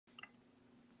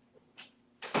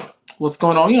What's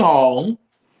going on, y'all?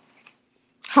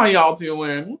 How y'all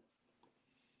doing?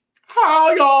 How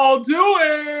y'all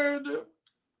doing?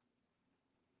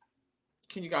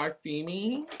 Can you guys see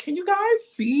me? Can you guys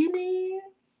see me?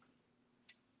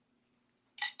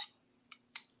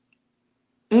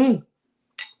 I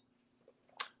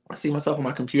see myself on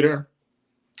my computer.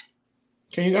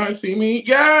 Can you guys see me?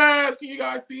 Yes! Can you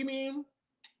guys see me?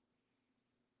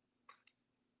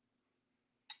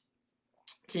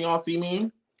 Can y'all see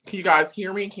me? Can you guys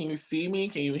hear me? Can you see me?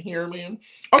 Can you hear me?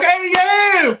 Okay,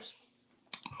 yay!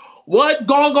 What's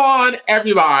going on,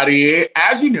 everybody?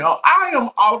 As you know, I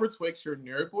am Oliver Twixt, your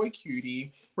nerd boy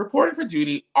cutie, reporting for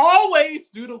duty, always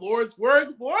do the Lord's work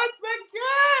once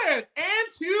again.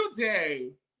 And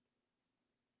today,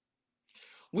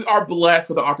 we are blessed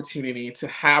with the opportunity to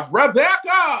have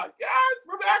Rebecca. Yes,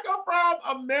 Rebecca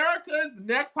from America's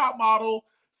Next Top Model,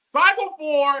 Cycle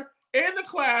 4, in the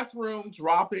classroom,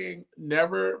 dropping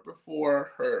Never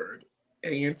Before Heard,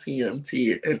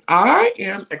 ANTMT. And I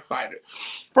am excited.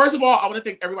 First of all, I want to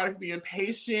thank everybody for being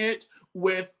patient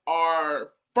with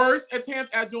our first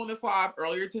attempt at doing this live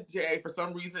earlier today. For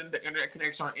some reason, the internet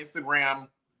connection on Instagram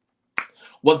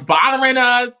was bothering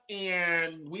us,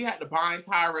 and we had to bind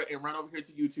Tyra and run over here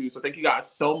to YouTube. So thank you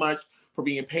guys so much for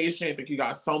being patient. Thank you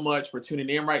guys so much for tuning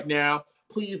in right now.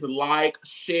 Please like,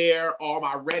 share, all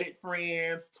my Reddit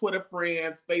friends, Twitter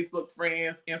friends, Facebook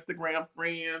friends, Instagram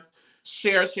friends.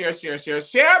 Share,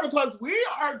 because we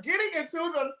are getting into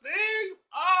the things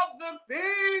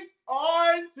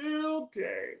on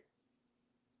today.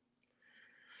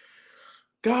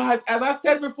 Guys, as I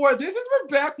said before, this is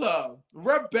Rebecca.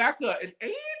 Rebecca, an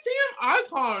ANTM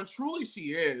icon. Truly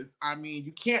she is. I mean,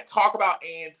 you can't talk about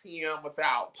ANTM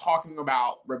without talking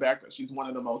about Rebecca. She's one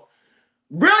of the most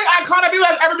really iconic people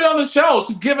that's ever been on the show.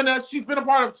 She's been a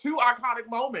part of 2 iconic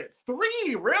moments.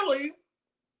 3, really.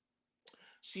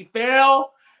 She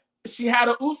fell. She had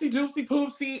a oopsie doopsie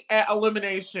poopsie at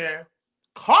elimination.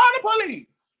 Call the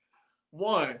police.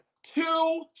 1.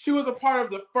 2, she was a part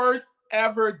of the first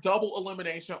ever double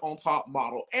elimination on Top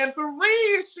Model. And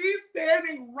 3, she's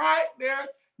standing right there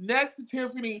next to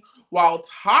Tiffany while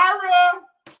Tyra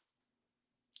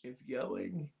is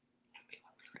yelling.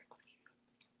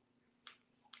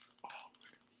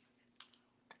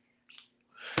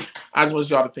 I just want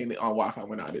y'all to think that on Wi-Fi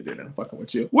went out. It didn't. I'm fucking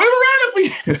with you. We were ready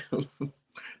for you.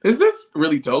 This is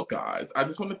really dope, guys. I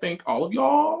just want to thank all of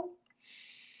y'all.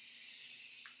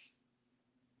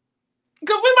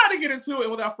 Because we about to get into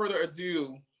it without further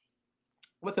ado.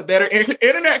 With a better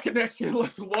internet connection,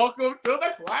 let's welcome to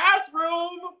the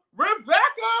classroom, Rebecca.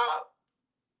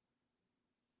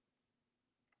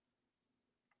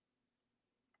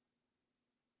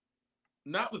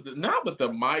 Not with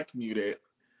the mic muted.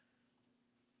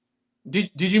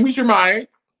 Did you mute your mic?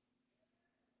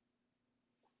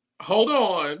 Hold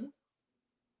on.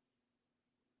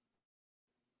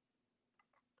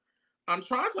 I'm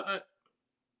trying to...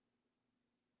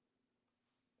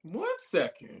 1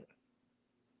 second.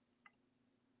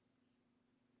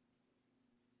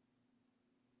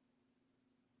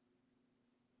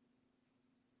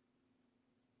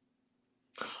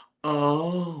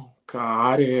 Oh,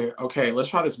 got it. Okay, let's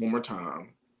try this one more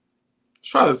time.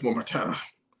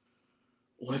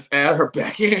 Let's add her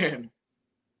back in.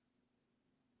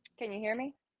 Can you hear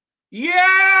me?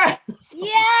 Yeah!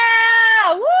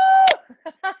 Yeah! Woo!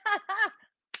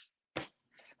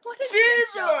 What is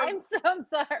this show? I'm so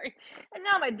sorry. And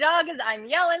now my dog I'm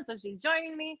yelling, so she's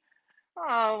joining me.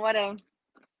 Oh, what a...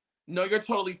 No, you're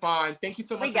totally fine. Thank you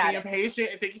so much for being patient,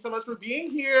 and thank you so much for being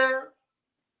here.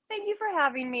 Thank you for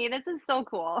having me. This is so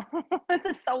cool. This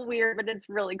is so weird, but it's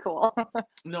really cool.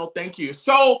 No, thank you.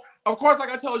 So, of course, like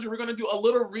I told you, we're going to do a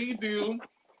little redo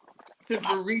since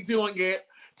we're redoing it.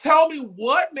 Tell me,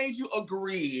 what made you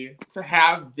agree to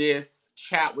have this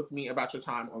chat with me about your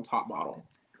time on Top Model?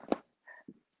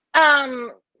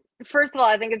 First of all,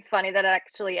 I think it's funny that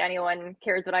actually anyone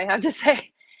cares what I have to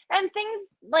say. And things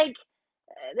like...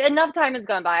 enough time has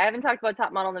gone by. I haven't talked about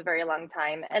Top Model in a very long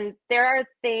time. And there are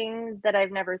things that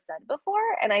I've never said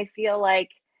before. And I feel like,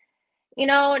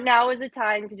 now is the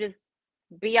time to just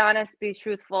be honest, be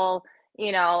truthful.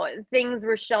 Things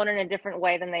were shown in a different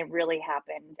way than they really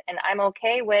happened. And I'm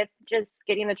okay with just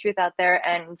getting the truth out there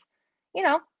and,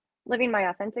 living my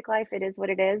authentic life. It is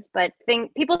what it is. But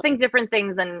people think different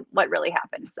things than what really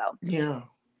happened. So, yeah.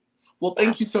 Well,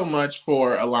 thank you so much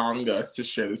for allowing us to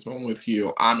share this moment with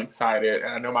you. I'm excited,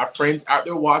 and I know my friends out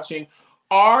there watching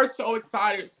are so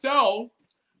excited. So,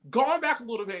 going back a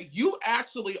little bit, you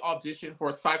actually auditioned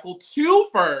for Cycle 2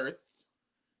 first,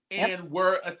 and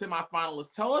were a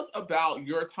semi-finalist. Tell us about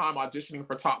your time auditioning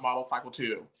for Top Model Cycle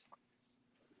 2.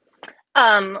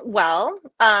 Well,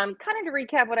 kind of to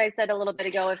recap what I said a little bit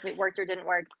ago, if it worked or didn't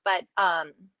work, but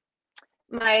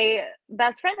my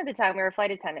best friend at the time, we were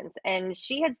flight attendants, and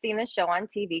she had seen this show on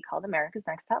TV called America's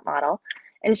Next Top Model,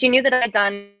 and she knew that I'd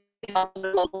done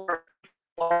local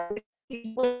work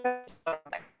before.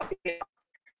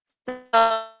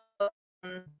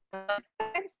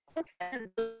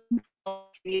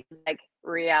 Like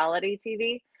reality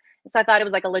TV. So I thought it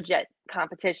was like a legit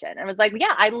competition. And I was like,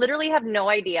 yeah, I literally have no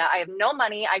idea. I have no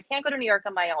money. I can't go to New York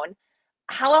on my own.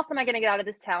 How else am I going to get out of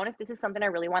this town if this is something I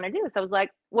really want to do? So I was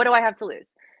like, what do I have to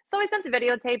lose? So I sent the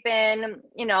videotape in,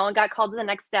 and got called to the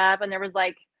next step. And there was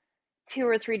like 2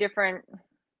 or 3 different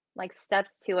like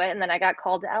steps to it. And then I got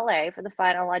called to LA for the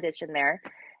final audition there.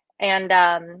 And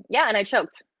yeah, and I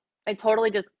choked. I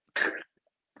totally just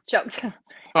choked. And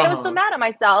I was so mad at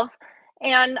myself.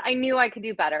 And I knew I could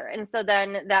do better. And so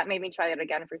then that made me try it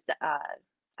again for, I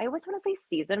always want to say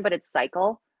season, but it's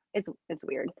cycle. It's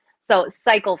weird. So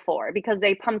cycle 4, because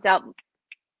they pumped out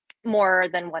more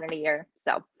than 1 in a year.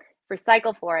 So for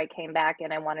cycle 4, I came back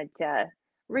and I wanted to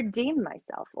redeem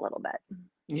myself a little bit.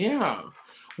 Yeah.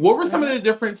 What were some of the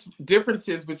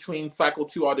differences between cycle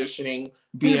 2 auditioning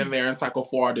being there and cycle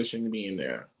 4 auditioning being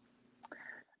there?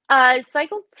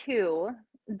 Cycle 2,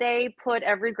 they put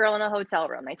every girl in a hotel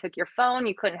room. They took your phone.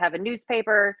 You couldn't have a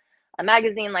newspaper, a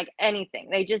magazine, like anything.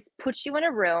 They just put you in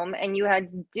a room and you had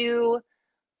to do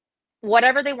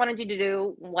whatever they wanted you to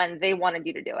do when they wanted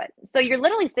you to do it. So you're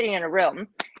literally sitting in a room.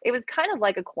 It was kind of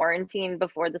like a quarantine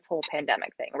before this whole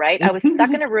pandemic thing, right? I was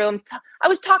stuck in a room. I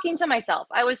was talking to myself.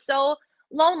 I was so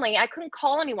lonely. I couldn't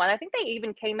call anyone. I think they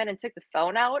even came in and took the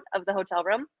phone out of the hotel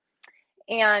room.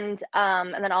 And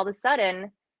then all of a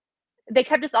sudden, they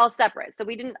kept us all separate. So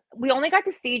we only got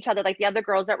to see each other, like the other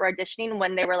girls that were auditioning,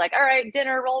 when they were like, all right,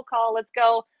 dinner, roll call, let's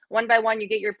go. One by one, you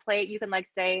get your plate. You can like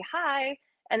say hi,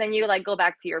 and then you like go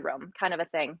back to your room, kind of a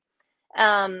thing.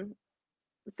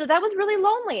 So that was really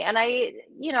lonely. And I,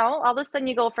 all of a sudden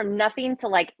you go from nothing to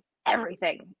like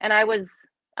everything. And I was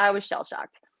shell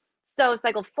shocked. So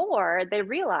cycle 4, they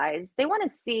realized they want to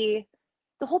see,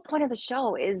 the whole point of the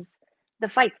show is the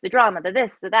fights, the drama, the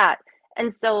this, the that.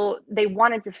 And so they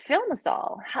wanted to film us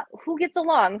all. Who gets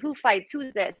along? Who fights?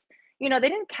 Who's this? They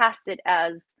didn't cast it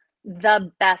as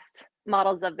the best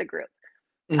models of the group.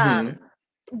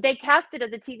 They cast it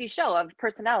as a TV show of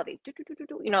personalities,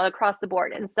 across the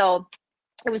board. And so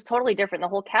it was totally different. The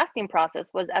whole casting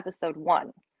process was episode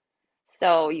 1.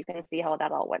 So you can see how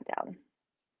that all went down.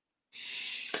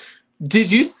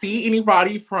 Did you see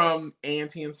anybody from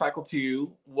A&T in cycle 2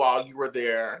 while you were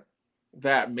there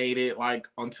that made it like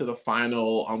onto the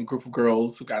final group of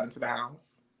girls who got into the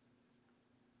house?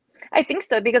 I think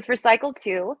so, because for cycle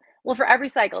 2, well, for every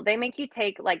cycle, they make you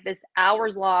take like this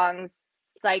hours-long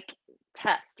psych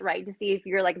test, right, to see if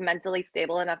you're like mentally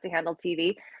stable enough to handle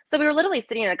TV. So we were literally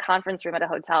sitting in a conference room at a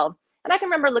hotel, and I can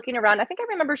remember looking around. I think I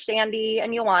remember Shandy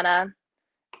and Joanna.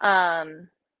 I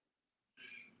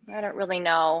don't really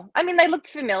know. I mean, they looked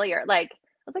familiar. Like,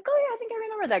 I was like, oh yeah, I think I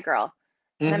remember that girl.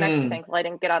 And I'm actually thankful I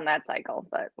didn't get on that cycle,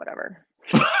 but whatever.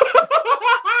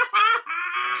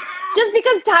 Just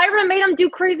because Tyra made them do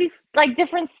crazy, like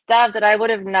different stuff that I would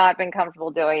have not been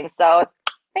comfortable doing. So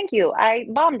thank you. I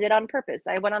bombed it on purpose.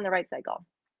 I went on the right cycle.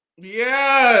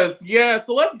 Yes.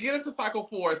 So let's get into cycle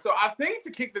 4. So I think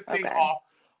to kick this thing off,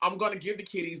 I'm going to give the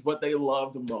kiddies what they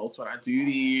love the most when I do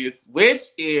these, which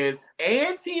is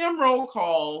A&TM roll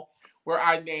call, where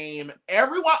I name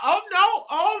everyone. Oh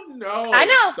no.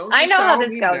 I know how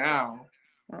this goes. Now.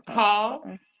 Huh?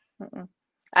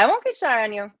 I won't get shy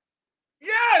on you.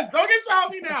 Yes, don't get shy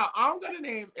on me now. I'm going to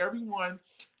name everyone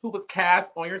who was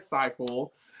cast on your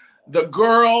cycle, the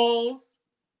girls,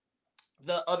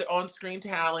 the other on-screen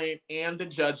talent, and the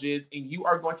judges, and you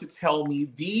are going to tell me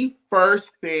the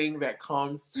first thing that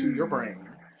comes to your brain,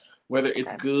 whether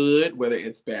it's good, whether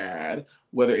it's bad,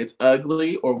 whether it's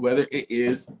ugly, or whether it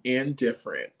is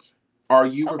indifferent. Are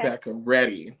you, Rebecca,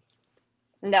 ready?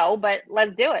 No, but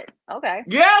let's do it. Okay.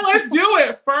 Yeah, let's do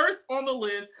it. First on the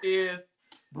list is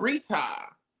Brita.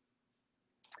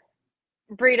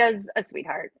 Brita's a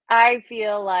sweetheart. I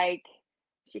feel like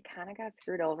she kind of got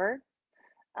screwed over.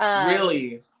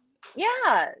 Really?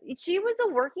 Yeah, she was a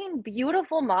working,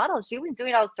 beautiful model. She was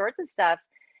doing all sorts of stuff.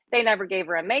 They never gave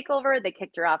her a makeover. They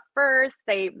kicked her off first.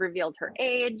 They revealed her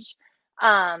age.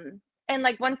 And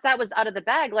like once that was out of the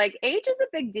bag, like age is a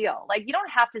big deal. Like you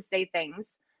don't have to say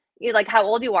things like how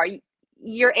old you are.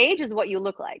 Your age is what you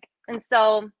look like. And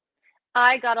so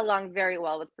I got along very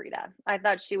well with Brita. I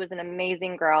thought she was an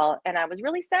amazing girl, and I was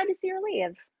really sad to see her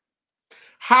leave.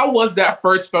 How was that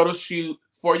first photo shoot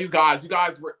for you guys? You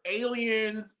guys were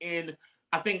aliens in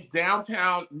I think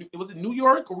downtown. Was it New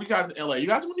York or were you guys in LA? You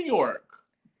guys were in New York.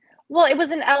 Well, it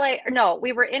was in LA. No,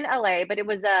 we were in LA, but it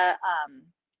was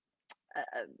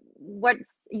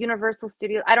what's Universal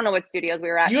Studios? I don't know what studios we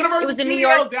were at. Universal It was in New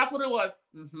Studios. York. That's what it was.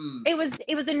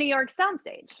 It was a New York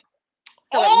soundstage.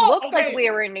 So Oh, it looked okay. like we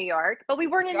were in New York, but we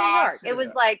weren't in New York. It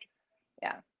was like,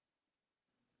 yeah.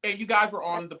 And you guys were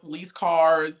on the police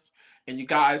cars, and you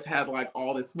guys had like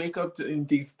all this makeup and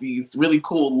these really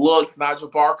cool looks. Nigel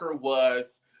Barker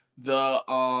was the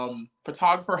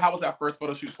photographer. How was that first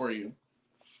photo shoot for you?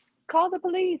 Call the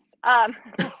police. Oh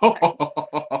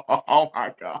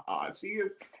my God, she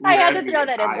is. I had to throw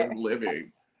that in I there. am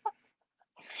living.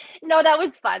 No, that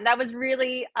was fun. That was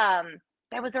really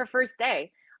that was our first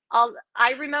day.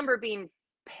 I remember being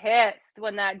pissed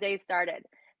when that day started.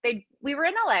 We were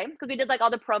in LA because we did like all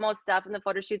the promo stuff and the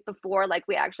photo shoots before like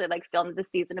we actually like filmed the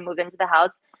season and moved into the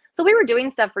house. So we were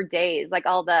doing stuff for days, like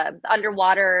all the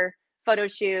underwater photo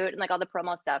shoot and like all the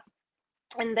promo stuff.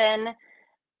 And then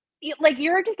like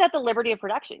you're just at the liberty of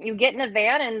production. You get in a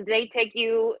van and they take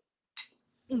you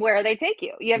where they take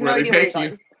you. You have no idea where you're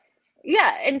going.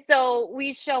 Yeah. And so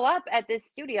we show up at this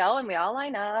studio and we all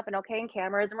line up and okay, in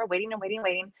cameras, and we're waiting and waiting and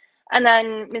waiting. And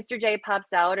then Mr. J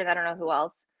pops out and I don't know who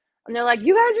else. And they're like,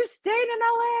 you guys are staying in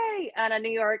LA on a New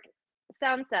York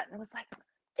sound set. And I was like,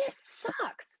 this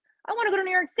sucks. I want to go to New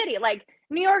York City. Like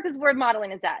New York is where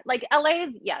modeling is at. Like LA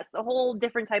is, yes, a whole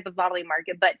different type of modeling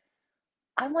market, but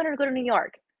I wanted to go to New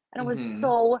York. And I was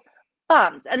so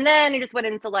bummed. And then it just went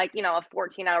into like, you know, a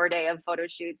 14-hour day of photo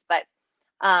shoots. But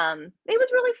it was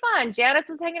really fun. Janice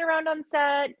was hanging around on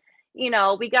set. You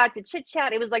know, we got to chit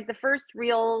chat. It was like the first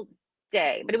real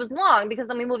day, but it was long because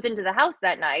then we moved into the house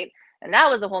that night. And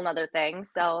that was a whole nother thing.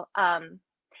 So,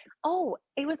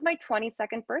 it was my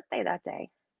 22nd birthday that day.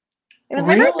 It was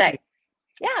my birthday.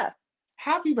 Yeah.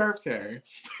 Happy birthday.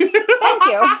 Thank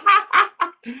you.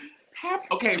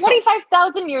 Okay.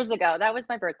 25,000 years ago. That was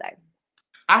my birthday.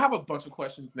 I have a bunch of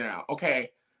questions now. Okay.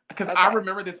 Because I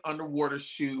remember this underwater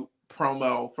shoot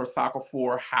promo for Cycle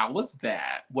 4. How was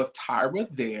that? Was Tyra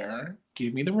there?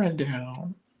 Give me the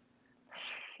rundown.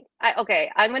 I'm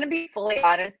going to be fully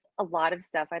honest. A lot of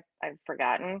stuff I've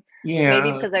forgotten. Yeah.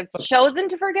 Maybe because I've chosen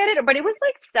to forget it, but it was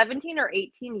like 17 or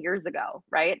 18 years ago,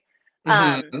 right?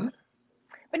 But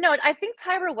no, I think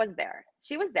Tyra was there.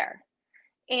 She was there.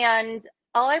 And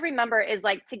all I remember is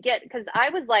like because I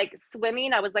was like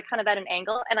swimming, I was like kind of at an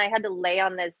angle and I had to lay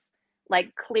on this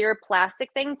like clear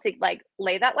plastic thing to like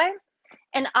lay that way.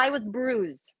 And I was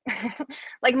bruised.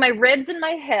 Like my ribs and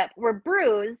my hip were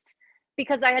bruised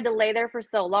because I had to lay there for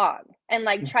so long and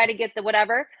like try to get the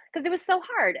whatever, because it was so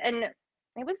hard. And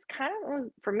it was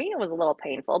for me, it was a little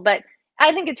painful, but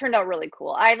I think it turned out really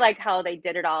cool. I like how they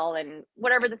did it all, and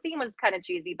whatever, the theme was kind of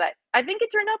cheesy, but I think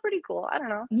it turned out pretty cool. I don't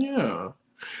know. Yeah.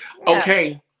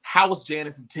 Okay. How was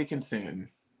Janice Dickinson?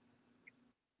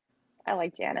 I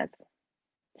like Janice.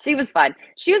 She was fun.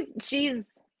 She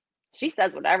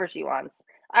says whatever she wants.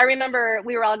 I remember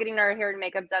we were all getting our hair and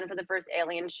makeup done for the first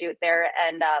Alien shoot there,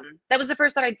 and that was the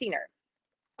first time I'd seen her.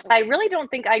 I really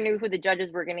don't think I knew who the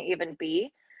judges were going to even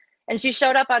be, and she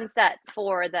showed up on set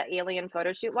for the Alien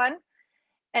photo shoot one,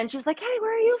 and she's like, "Hey,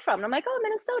 where are you from?" And I'm like, "Oh,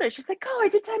 Minnesota." She's like, "Oh, I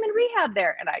did time in rehab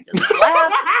there," and I just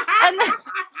laughed, and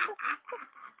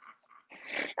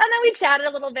then we chatted a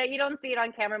little bit. You don't see it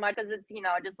on camera much because it's, you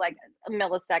know, just like a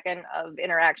millisecond of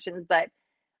interactions, but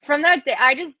from that day,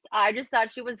 I just thought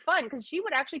she was fun because she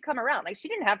would actually come around. Like she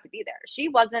didn't have to be there. She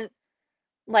wasn't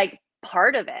like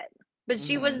part of it, but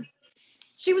she was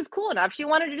cool enough. She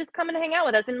wanted to just come and hang out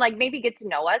with us and like maybe get to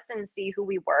know us and see who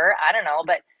we were. I don't know,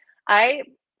 but I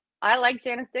like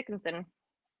Janice Dickinson.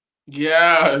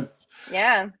 Yes.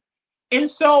 Yeah. And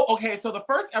so, okay, so the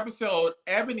first episode,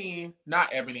 Brandy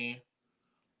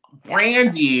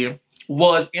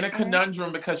was in a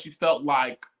conundrum because she felt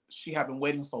like she had been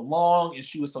waiting so long and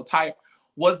she was so tired.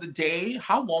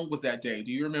 How long was that day? Do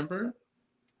you remember?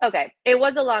 Okay. It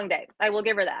was a long day. I will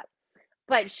give her that.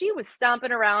 But she was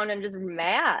stomping around and just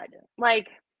mad. Like,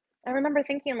 I remember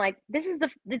thinking like, this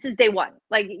is day one.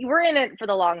 Like, we're in it for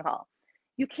the long haul.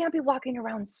 You can't be walking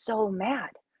around so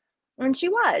mad. And she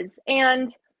was.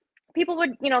 And people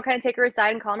would, you know, kind of take her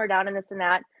aside and calm her down and this and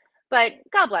that. But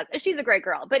God bless. She's a great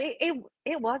girl. But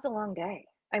it was a long day.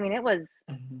 I mean, it was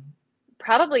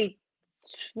probably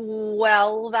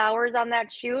 12 hours on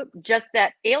that shoot, just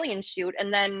that Alien shoot.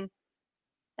 And then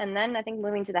I think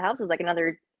moving to the house was like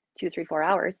another 2, 3, 4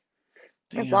 hours.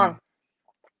 It was long.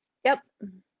 Yep.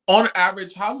 On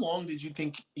average, how long did you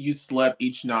think you slept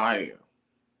each night?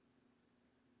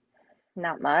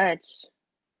 Not much.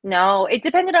 No, it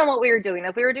depended on what we were doing.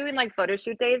 If we were doing like photo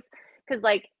shoot days, because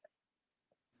like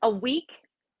a week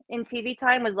in TV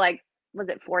time was like, was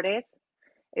it 4 days?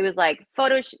 It was like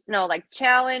like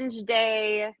challenge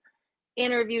day,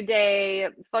 interview day,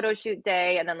 photo shoot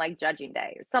day, and then like judging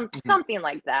day or something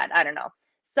like that. I don't know.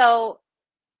 So,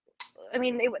 I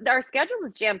mean, our schedule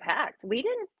was jam packed. We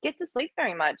didn't get to sleep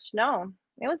very much. No,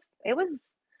 it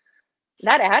was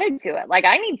that added to it. Like,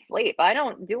 I need sleep. I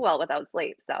don't do well without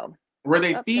sleep. So, were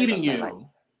they feeding you?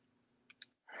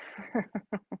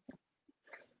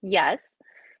 Yes,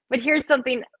 but here's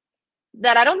something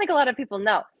that I don't think a lot of people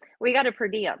know. We got a per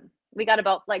diem. We got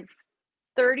about like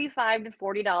 $35 to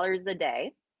 $40 a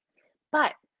day,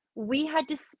 but we had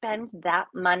to spend that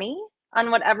money on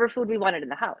whatever food we wanted in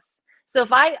the house. So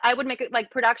if I would make it,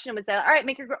 like, production would say, all right,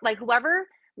 make your, like, whoever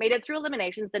made it through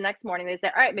eliminations the next morning, they say,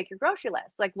 all right, make your grocery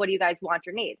list. Like, what do you guys want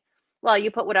or need? Well, you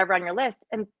put whatever on your list,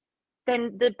 and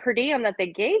then the per diem that they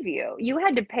gave you, you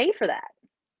had to pay for that.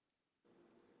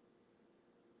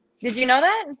 Did you know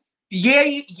that?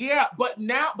 Yeah. But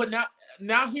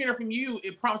now hearing from you,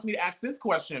 it prompts me to ask this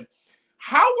question.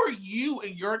 How were you,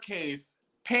 in your case,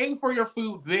 paying for your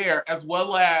food there, as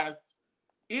well as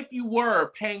if you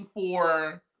were paying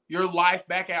for your life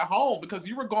back at home? Because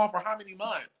you were gone for how many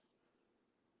months?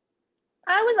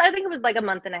 I think it was like a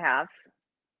month and a half,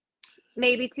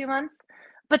 maybe 2 months.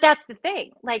 But that's the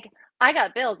thing. Like, I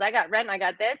got bills, I got rent, I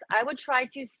got this. I would try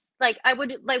to, like,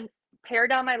 pare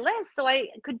down my list so I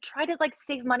could try to, like,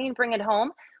 save money and bring it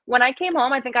home. When I came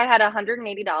home, I think I had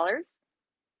 $180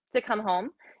 to come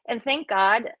home. And thank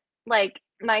God, like,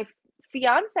 my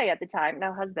fiance at the time,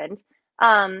 now husband,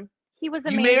 he was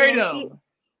amazing. You married him?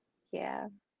 Yeah.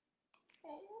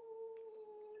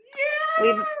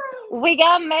 Yeah. We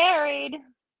got married.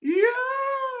 Yes.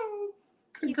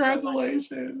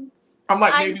 Congratulations. So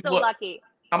I'm so lucky.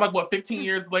 I'm like, what, 15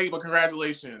 years late, but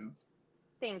congratulations.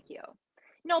 Thank you.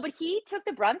 No, but he took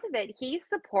the brunt of it. He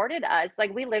supported us.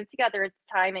 Like, we lived together at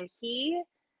the time, and he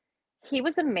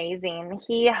was amazing.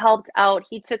 He helped out.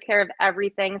 He took care of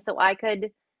everything so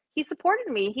he supported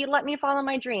me. He let me follow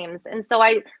my dreams. And so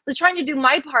I was trying to do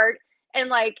my part and,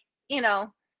 like,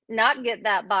 not get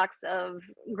that box of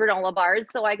granola bars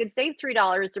so I could save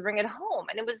 $3 to bring it home.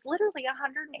 And it was literally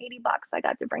 $180 I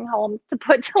got to bring home to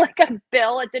put to, like, a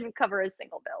bill. It didn't cover a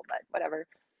single bill, but whatever.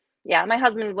 Yeah, my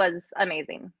husband was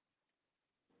amazing.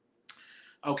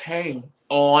 Okay,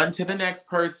 on to the next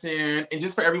person. And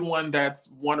just for everyone that's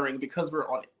wondering, because we're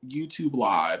on YouTube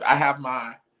Live, I have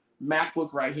my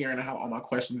MacBook right here and I have all my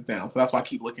questions down. So that's why I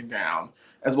keep looking down,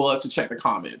 as well as to check the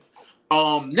comments.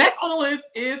 Next on the list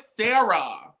is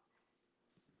Sarah.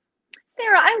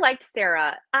 I liked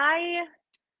Sarah. I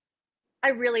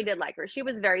really did like her. She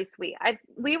was very sweet.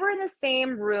 We were in the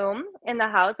same room in the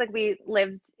house. Like, we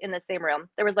lived in the same room.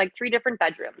 There was like 3 different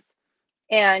bedrooms,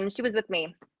 and she was with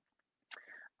me.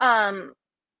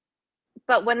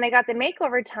 But when they got the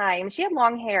makeover time, she had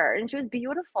long hair and she was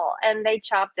beautiful, and they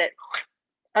chopped it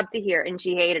up to here, and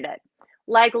she hated it.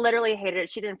 Like, literally hated it.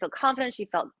 She didn't feel confident. She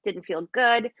didn't feel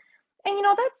good. And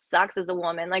that sucks as a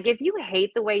woman. Like, if you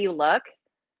hate the way you look,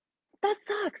 that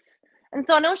sucks. And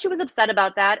so I know she was upset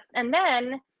about that. And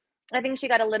then I think she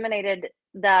got eliminated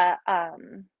the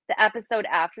episode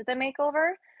after the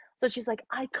makeover. So she's like,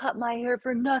 I cut my hair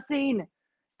for nothing.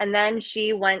 And then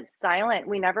she went silent.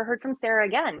 We never heard from Sarah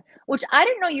again, which I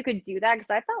didn't know you could do that,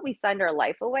 because I thought we signed our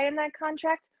life away in that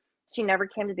contract. She never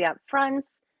came to the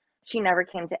upfronts. She never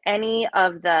came to any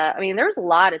of there was a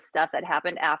lot of stuff that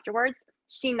happened afterwards.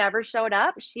 She never showed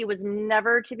up. She was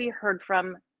never to be heard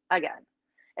from again.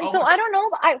 And so I don't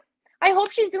know. I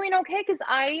hope she's doing okay, because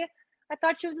I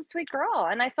thought she was a sweet girl,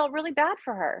 and I felt really bad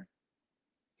for her.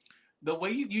 The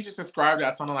way you just described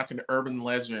that sounded like an urban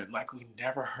legend. Like, we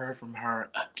never heard from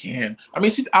her again. I mean,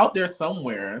 she's out there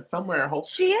somewhere.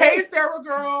 She is. Hey, Sarah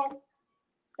girl.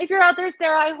 If you're out there,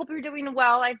 Sarah, I hope you're doing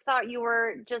well. I thought you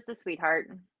were just a sweetheart.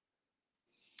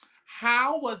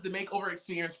 How was the makeover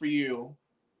experience for you?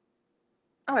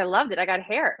 Oh, I loved it. I got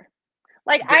hair.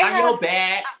 Like, I know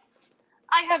bad.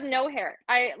 I have no hair.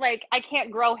 I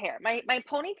can't grow hair. My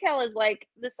ponytail is like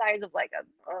the size of like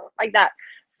that.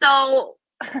 So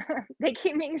they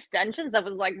gave me extensions. I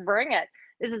was like, bring it.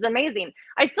 This is amazing.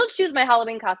 I still choose my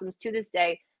Halloween costumes to this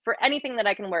day for anything that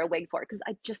I can wear a wig for, because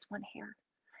I just want hair.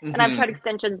 Mm-hmm. And I've tried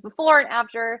extensions before and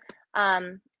after.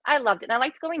 I loved it. And I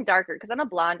liked going darker because I'm a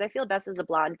blonde. I feel best as a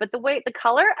blonde. But the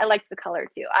color, I liked the color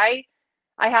too. I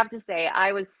have to say,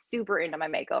 I was super into my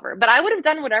makeover. But I would have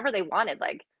done whatever they wanted.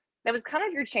 Like, that was kind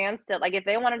of your chance to, like, if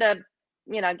they wanted to,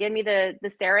 give me the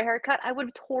Sarah haircut, I would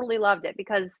have totally loved it,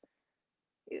 because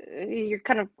you're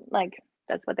kind of like,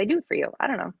 that's what they do for you. I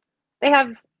don't know. They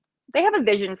have a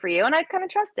vision for you, and I kind of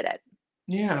trusted it.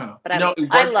 Yeah. But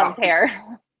I loved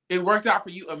hair. it worked out for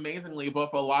you amazingly,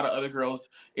 but for a lot of other girls,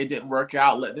 it didn't work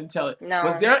out. Let them tell it. No.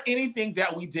 Was there anything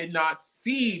that we did not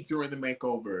see during the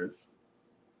makeovers?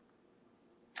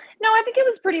 No, I think it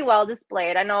was pretty well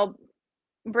displayed. I know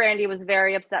Brandy was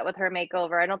very upset with her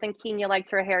makeover. I don't think Kenya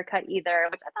liked her haircut either,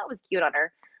 which I thought was cute on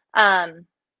her.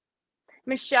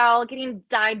 Michelle getting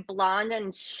dyed blonde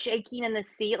and shaking in the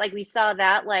seat, like we saw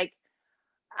that. Like,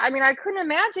 I mean, I couldn't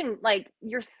imagine like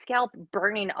your scalp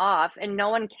burning off and no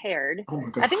one cared. Oh my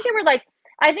God. I think they were like,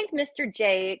 I think Mr.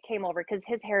 J came over because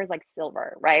his hair is like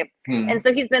silver, right? And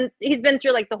so he's been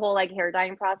through like the whole like hair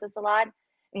dyeing process a lot. And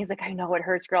he's like, I know it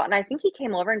hurts, girl. And I think he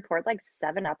came over and poured like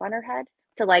 7-Up on her head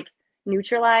to like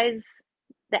neutralize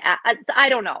the. I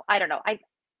don't know.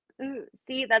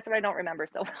 See, that's what I don't remember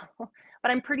so well.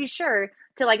 But I'm pretty sure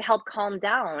to like help calm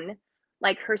down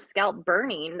like her scalp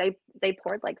burning, they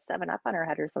poured like 7-Up on her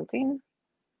head or something.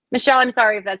 Michelle, I'm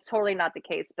sorry if that's totally not the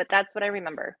case, but that's what I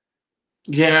remember.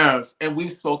 Yes, and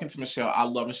we've spoken to Michelle. I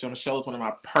love Michelle. Michelle is one of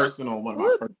my personal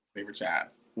favorite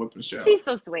chats with Michelle. She's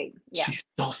so sweet. Yeah, she's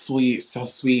so sweet, so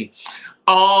sweet.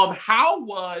 How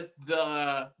was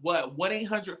the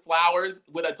 1-800-Flowers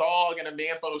with a dog and a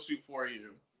man photo shoot for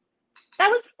you? That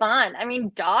was fun. I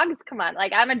mean, dogs, come on.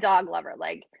 Like, I'm a dog lover.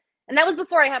 Like, and that was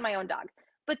before I had my own dog.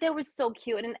 But that was so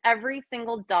cute. And every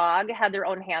single dog had their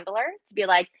own handler to be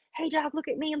like, hey, dog, look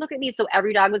at me, look at me. So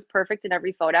every dog was perfect in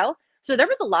every photo. So there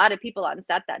was a lot of people on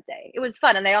set that day. It was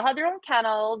fun. And they all had their own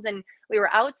kennels and we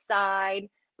were outside.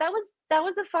 That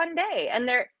was a fun day. And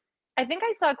I think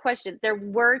I saw a question. There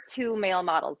were 2 male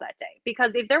models that day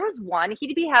because if there was one,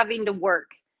 he'd be having to work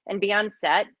and be on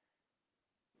set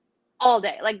all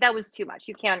day. Like that was too much.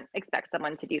 You can't expect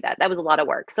someone to do that. That was a lot of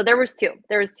work. So there was 2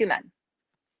 men.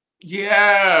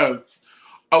 Yes.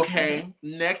 Okay.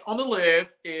 Next on the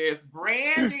list is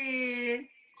Brandy,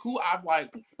 who I've like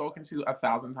spoken to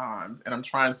 1,000 times, and I'm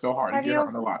trying so hard to get her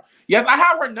on the line. Yes, I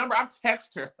have her number. I've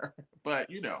texted her, but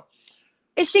you know.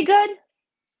 Is she good?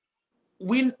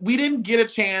 We didn't get a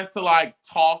chance to like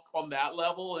talk on that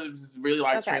level. It was really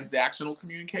like transactional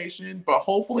communication, but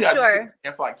hopefully I do get a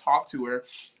chance to like talk to her.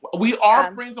 We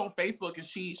are friends on Facebook, and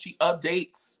she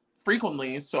updates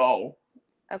frequently. So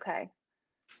okay.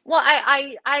 Well,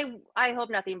 I hope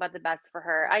nothing but the best for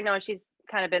her. I know she's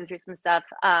kind of been through some stuff,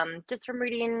 just from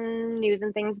reading news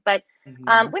and things, but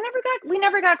we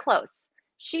never got close.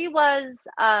 She was,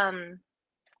 I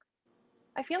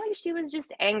feel like she was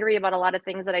just angry about a lot of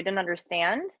things that I didn't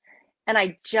understand, and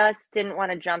I just didn't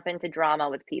want to jump into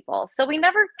drama with people. So we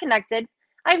never connected.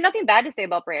 I have nothing bad to say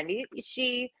about Brandy.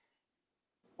 We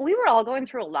were all going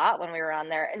through a lot when we were on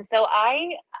there, and so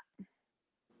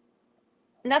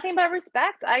nothing but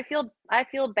respect. I feel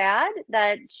bad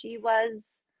that she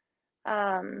was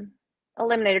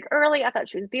eliminated early. I thought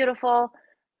she was beautiful.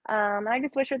 And I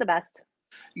just wish her the best.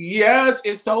 Yes,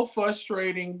 it's so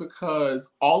frustrating because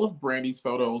all of Brandy's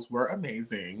photos were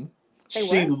amazing.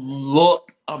 She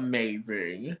looked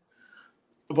amazing.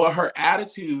 But her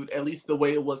attitude, at least the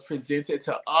way it was presented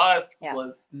to us,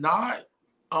 was not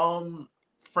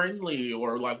friendly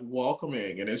or like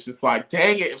welcoming. And it's just like,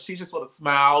 dang it, if she just would have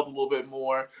smiled a little bit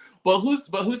more. But who's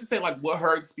to say like what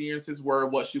her experiences were,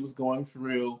 what she was going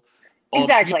through?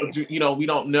 Exactly. You know, we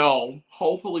don't know.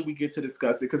 Hopefully we get to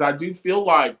discuss it because I do feel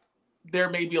like there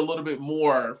may be a little bit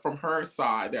more from her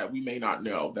side that we may not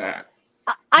know that.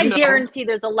 I guarantee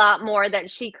there's a lot more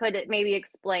that she could maybe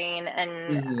explain,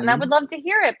 and I would love to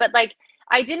hear it. But like,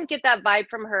 I didn't get that vibe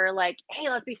from her. Like, hey,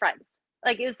 let's be friends.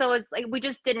 Like, it's like we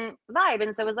just didn't vibe,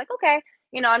 and so it was like, okay,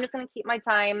 you know, I'm just gonna keep my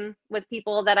time with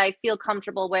people that I feel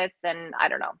comfortable with, and I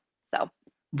don't know. So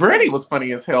Brandy was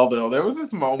funny as hell, though. There was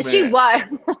this moment. She was.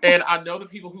 And I know the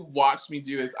people who've watched me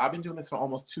do this. I've been doing this for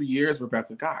almost 2 years,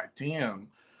 Rebecca. God damn.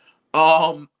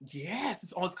 Yes,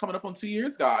 it's almost coming up on 2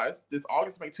 years, guys. This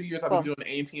August will make 2 years I've been doing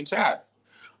the A&T and chats.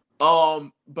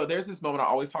 But there's this moment I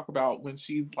always talk about when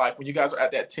she's like, when you guys are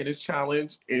at that tennis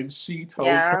challenge and she told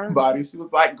somebody, she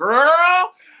was like,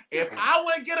 girl, if I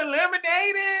would get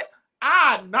eliminated,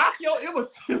 I'd knock it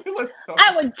was so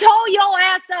I would tow your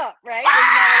ass up, right?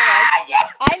 Yeah.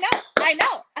 I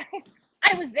know.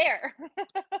 I was there.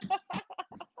 But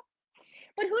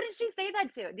who did she say that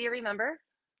to? Do you remember?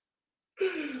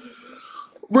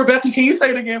 Rebecca, can you say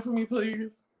it again for me,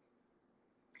 please?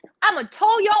 I'm gonna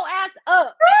tow your ass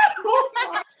up.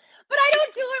 But I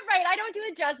don't do it right. I don't do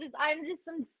it justice. I'm just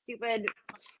some stupid.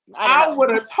 I would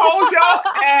have told your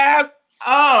ass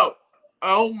up.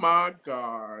 Oh my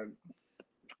God.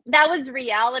 That was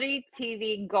reality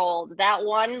TV gold. That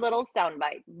one little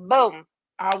soundbite. Boom.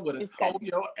 I would have told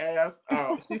your ass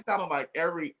up. She sounded like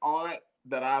every aunt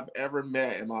that I've ever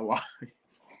met in my life.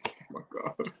 Oh my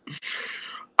God.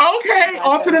 Okay,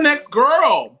 on to the next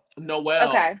girl. Noelle.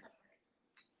 Okay.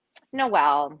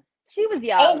 Noelle. She was Oh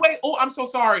young. wait. Oh, I'm so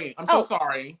sorry. I'm so Oh,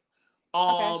 sorry.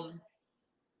 okay.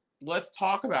 Let's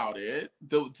talk about it.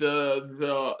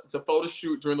 The photo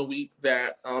shoot during the week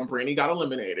that Brandy got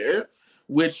eliminated,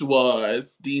 which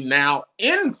was the now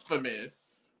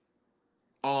infamous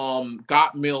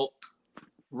Got Milk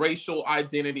racial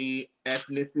identity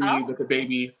ethnicity Oh, with the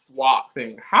baby swap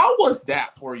thing. How was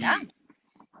that for yeah. you?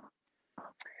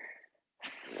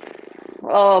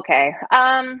 Okay.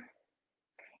 Can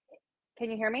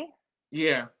you hear me?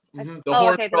 Yes. The Oh,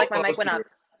 horn okay. I feel like my photo mic went off.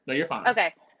 shoot. No, you're fine.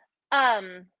 Okay.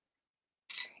 Um,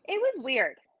 it was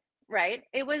weird, right?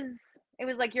 It was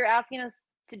like you're asking us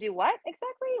to do what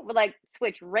exactly? Like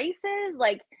switch races?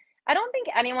 Like I don't think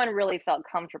anyone really felt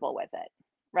comfortable with it,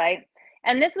 right?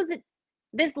 And this was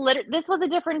a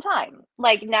different time.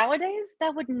 Like nowadays,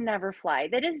 that would never fly.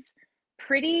 That is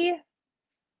pretty.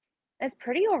 It's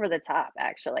pretty over the top,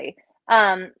 actually.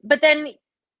 But then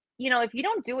if you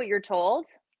don't do what you're told,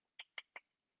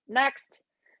 next.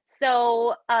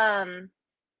 So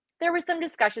there were some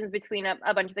discussions between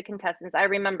a bunch of the contestants. I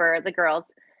remember the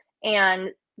girls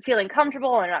and feeling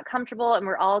comfortable and not comfortable. And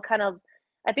we're all kind of,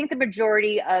 I think the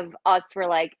majority of us were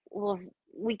like, well,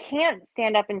 we can't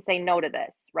stand up and say no to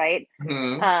this, right?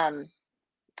 Mm-hmm.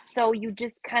 So you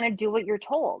just kind of do what you're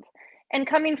told. And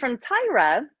coming from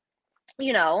Tyra,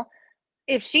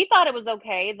 if she thought it was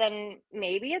okay, then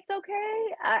maybe it's okay.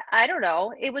 I don't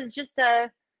know. It was just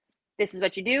this is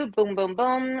what you do, boom, boom,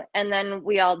 boom. And then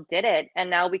we all did it. And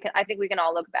now I think we can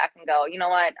all look back and go, you know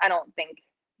what? I don't think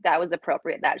that was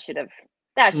appropriate. That should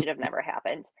have never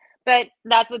happened. But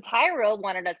that's what Tyra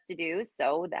wanted us to do.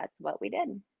 So that's what we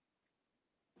did.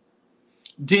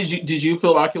 Did you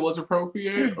feel like it was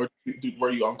appropriate, or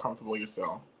were you uncomfortable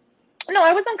yourself? No,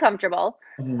 I was uncomfortable,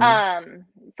 Mm-hmm.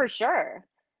 for sure.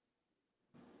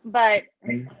 But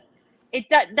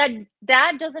that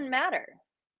doesn't matter.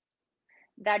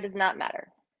 That does not matter.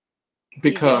 You do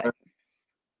Because it.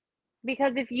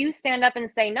 Because if you stand up and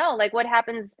say no, like what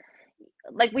happens,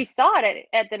 like we saw it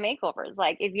at the makeovers.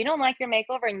 Like if you don't like your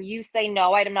makeover and you say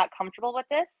no, I'm not comfortable with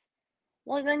this,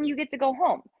 well then you get to go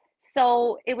home.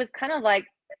 So it was kind of like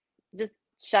just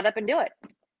shut up and do it.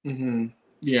 mm-hmm.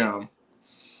 Yeah.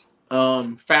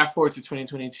 Fast forward to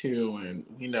 2022, and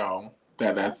we know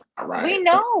that that's not right. We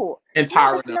know. And Yeah,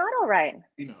 Tyra that's knows. not all right.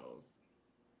 He knows.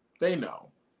 They know.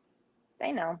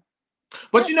 They know.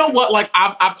 But you know what? Like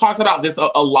I've talked about this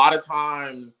a lot of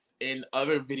times in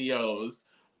other videos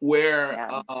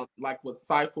where like with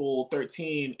Cycle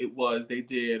 13, they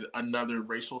did another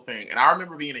racial thing. And I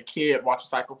remember being a kid watching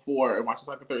Cycle 4 and watching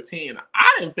Cycle 13.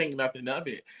 I didn't think nothing of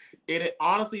it. It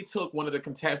honestly took one of the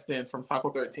contestants from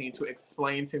Cycle 13 to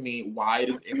explain to me why it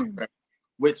is incorrect.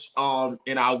 Which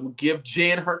and I will give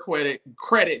Jen her credit,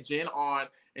 Jen on.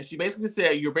 And she basically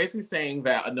said, you're basically saying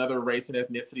that another race and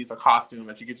ethnicity is a costume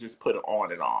that you could just put it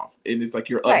on and off. And it's like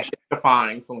you're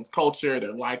objectifying someone's culture,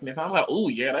 their likeness. I was like, oh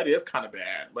yeah, that is kind of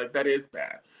bad. Like that is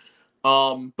bad.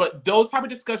 But those type of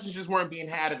discussions just weren't being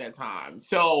had at that time.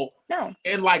 So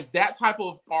and like that type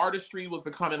of artistry was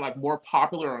becoming like more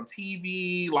popular on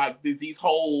TV, like these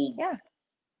whole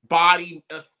body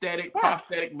aesthetic,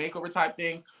 prosthetic makeover type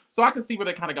things. So I can see where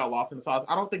they kind of got lost in the sauce.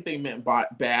 I don't think they meant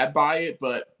bad by it,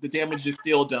 but the damage is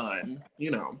still done,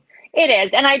 It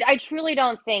is. And I truly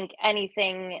don't think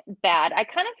anything bad. I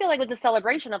kind of feel like it was a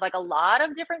celebration of like a lot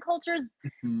of different cultures,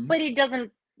 but it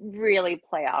doesn't really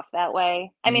play off that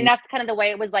way. I mean, that's kind of the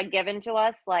way it was like given to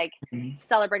us, like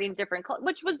celebrating different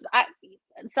which was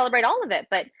celebrate all of it.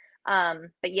 But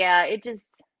yeah, it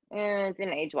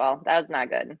didn't age well. That was not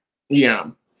good.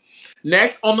 Yeah.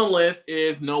 Next on the list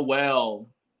is Noelle.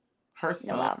 Her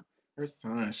son.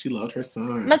 She loved her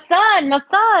son. My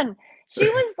son. She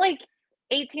was like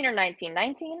 18 or 19.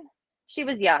 19? She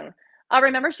was young. I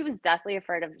remember she was deathly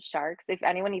afraid of sharks. If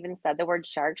anyone even said the word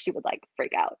shark, she would like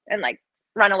freak out and like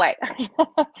run away.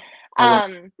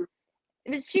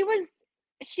 She was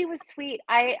sweet.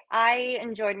 I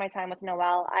enjoyed my time with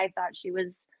Noelle. I thought she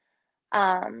was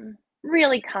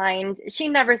really kind. She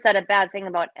never said a bad thing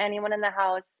about anyone in the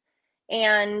house.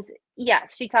 And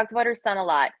yes, she talked about her son a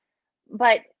lot.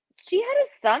 But she had a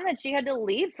son that she had to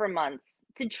leave for months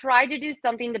to try to do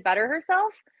something to better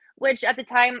herself, which at the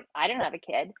time I didn't have a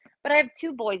kid, but I have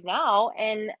 2 boys now,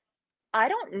 and I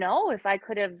don't know if I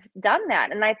could have done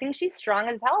that. And I think she's strong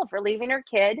as hell for leaving her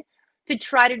kid to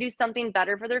try to do something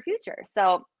better for their future.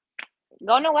 So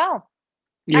go Noelle.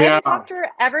 Yeah. I haven't talked to her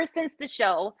ever since the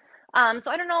show.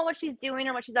 So I don't know what she's doing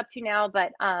or what she's up to now,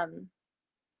 but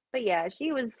yeah,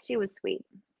 she was sweet.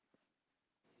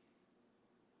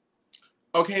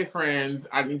 Okay, friends,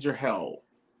 I need your help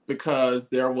because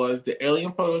there was the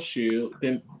alien photo shoot.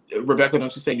 Then Rebecca,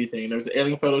 don't you say anything. There was the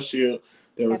alien photo shoot.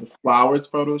 There was a flowers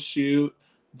photo shoot.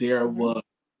 There was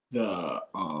the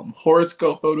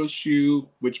horoscope photo shoot,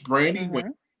 which Brandy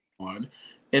went on.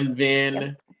 And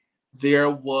then there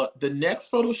was the next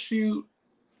photo shoot.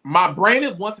 My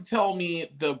brain wants to tell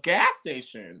me the gas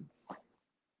station.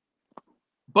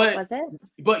 But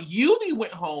UV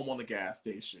went home on the gas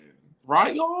station.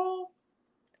 Right, y'all?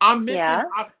 I'm missing. Yeah.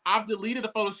 I've deleted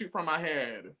a photo shoot from my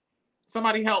head.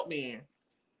 Somebody help me.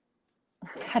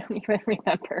 I don't even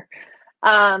remember.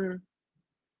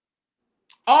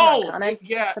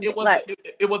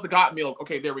 It was the got milk.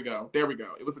 Okay, there we go.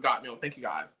 It was the got milk. Thank you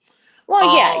guys.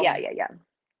 Well, yeah.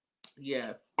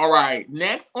 Yes. All right.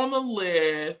 Next on the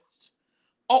list.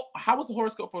 Oh, how was the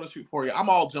horoscope photo shoot for you? I'm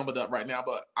all jumbled up right now,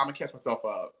 but I'm gonna catch myself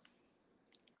up.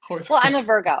 Well, I'm a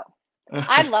Virgo.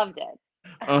 I loved it.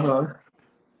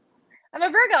 I'm a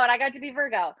Virgo, and I got to be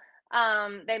Virgo.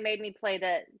 They made me play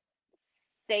the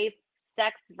safe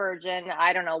sex virgin.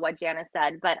 I don't know what Janice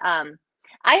said, but I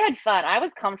had fun. I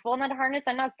was comfortable in that harness.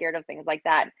 I'm not scared of things like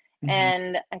that.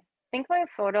 And I think my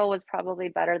photo was probably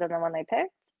better than the one they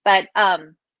picked. But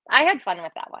I had fun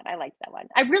with that one. I liked that one.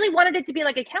 I really wanted it to be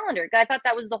like a calendar. I thought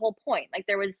that was the whole point. Like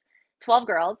there was 12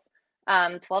 girls,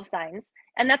 12 signs,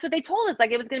 and that's what they told us.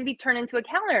 Like it was going to be turned into a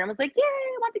calendar. And I was like, yay!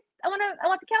 I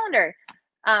want the calendar.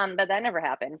 But that never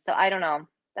happened. So I don't know.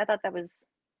 I thought that was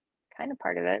kind of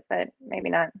part of it, but maybe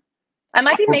not. I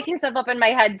might be making stuff up in my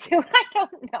head too. I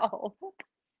don't know.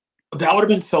 That would have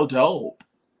been so dope.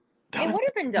 It would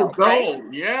have been dope, right?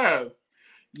 Yes.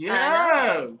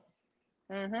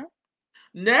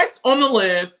 Next on the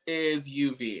list is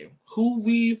UV, who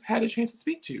we've had a chance to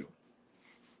speak to.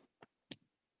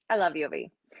 I love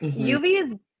UV.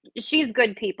 UV she's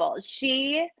good people.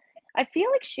 I feel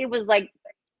like she was like,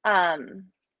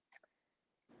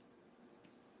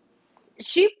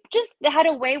 she just had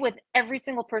a way with every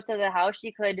single person in the house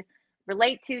she could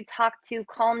relate to, talk to,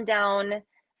 calm down,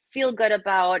 feel good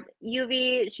about.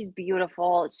 UV, she's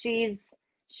beautiful. She's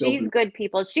good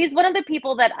people. She's one of the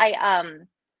people that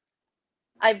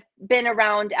I've been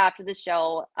around after the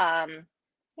show.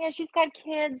 She's got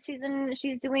kids.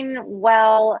 She's doing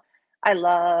well. I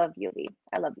love UV.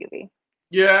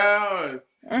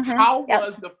 Yes. How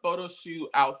was the photo shoot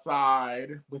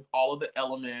outside with all of the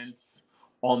elements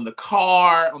on the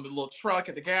car, on the little truck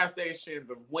at the gas station,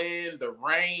 the wind, the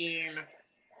rain?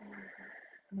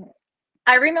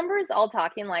 I remember us all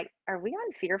talking like, are we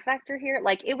on Fear Factor here?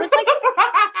 Like it was like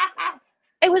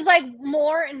it was like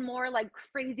more and more like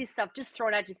crazy stuff just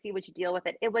thrown at you to see what you deal with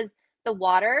it. It was, the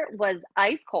water was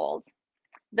ice cold.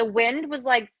 The wind was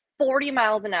like 40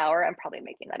 miles an hour. I'm probably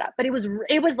making that up, but it was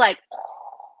like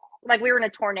we were in a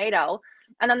tornado.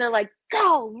 And then they're like,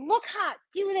 go, look hot,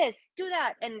 do this, do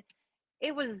that. And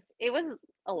it was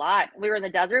a lot. We were in the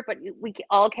desert, but we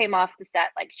all came off the set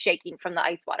like shaking from the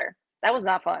ice water. That was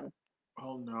not fun.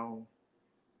 Oh no.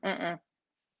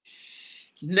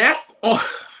 Next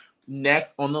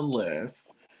on the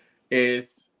list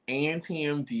is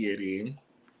ANTM deity,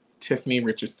 Tiffany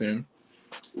Ricahrdson.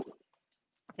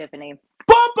 Tiffany. Tiffany.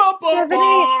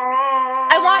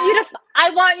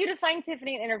 I want you to find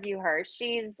Tiffany and interview her.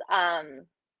 She's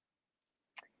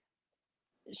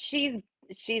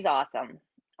awesome.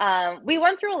 We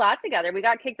went through a lot together. We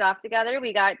got kicked off together.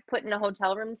 We got put in a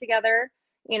hotel room together,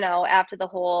 after the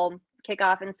whole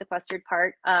kickoff and sequestered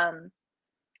part. And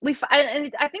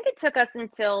I think it took us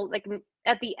until like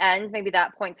at the end, maybe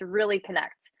that point, to really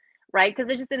connect, right? Because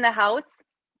it's just in the house.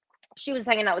 She was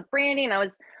hanging out with Brandy, and I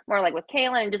was more like with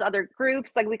Kaylin and just other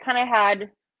groups. Like we kind of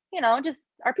had, just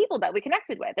our people that we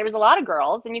connected with. There was a lot of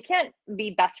girls, and you can't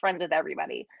be best friends with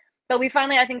everybody. But we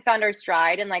finally, I think, found our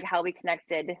stride and like how we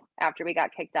connected after we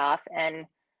got kicked off. And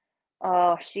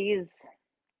she's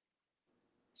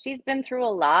been through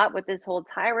a lot with this whole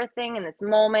Tyra thing and this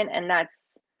moment, and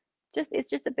it's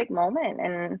just a big moment.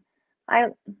 And I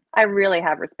really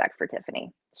have respect for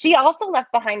Tiffany. She also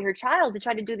left behind her child to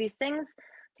try to do these things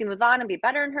to move on and be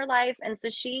better in her life. And so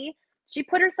she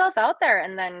put herself out there,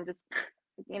 and then just,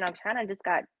 kind of just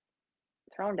got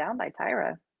thrown down by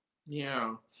Tyra.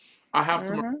 Yeah. I have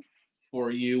some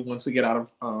for you once we get out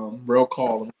of real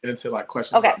call and get into like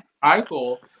questions. Okay. About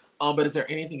Michael. But is there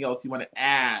anything else you want to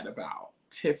add about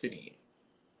Tiffany?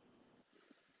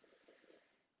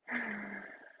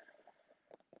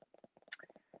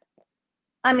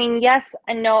 I mean, yes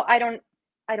and no. I don't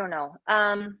know.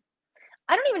 I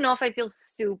don't even know if I feel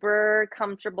super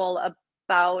comfortable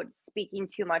about speaking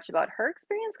too much about her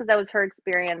experience, because that was her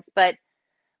experience. But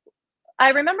I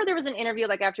remember there was an interview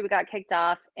like after we got kicked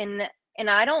off, and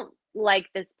I don't like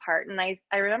this part. And I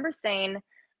remember saying,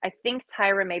 I think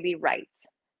Tyra may be right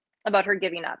about her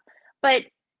giving up. But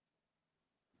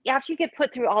after you get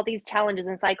put through all these challenges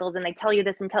and cycles and they tell you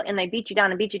this and they beat you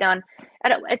down and beat you down,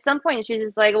 at some point she's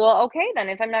just like, well, okay, then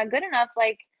if I'm not good enough,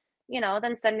 like,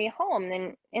 then send me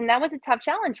home. And that was a tough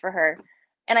challenge for her.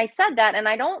 And I said that, and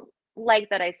I don't like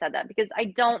that I said that, because I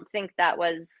don't think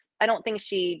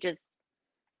she just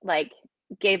like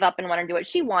gave up and wanted to do it.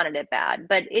 She wanted it bad,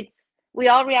 but we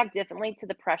all react differently to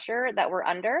the pressure that we're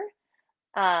under.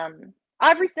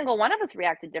 Every single one of us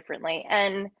reacted differently,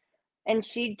 and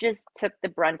she just took the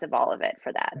brunt of all of it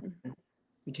for that.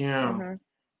 Yeah. Mm-hmm.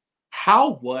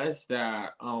 How was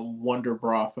that Wonder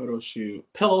Bra photo shoot?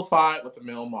 Pillow fight with a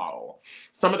male model.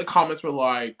 Some of the comments were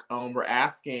like, we're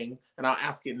asking, and I'll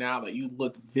ask it now, that you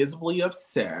looked visibly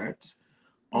upset.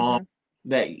 Mm-hmm.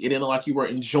 That it didn't look like you were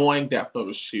enjoying that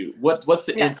photo shoot. What's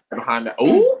the insight behind that?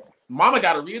 Oh, mama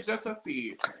got to readjust her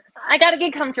seat. I got to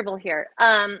get comfortable here.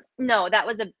 No, that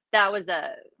was a bad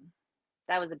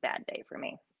day for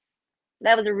me.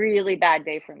 That was a really bad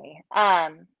day for me.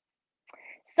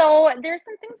 So there's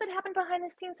some things that happen behind the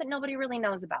scenes that nobody really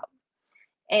knows about.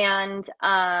 And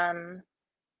I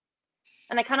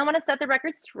kind of want to set the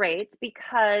record straight,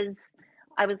 because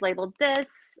I was labeled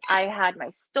this. I had my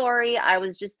story. I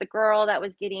was just the girl that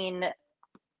was getting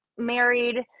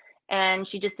married, and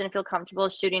she just didn't feel comfortable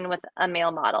shooting with a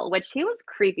male model, which he was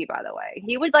creepy, by the way.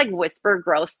 He would like whisper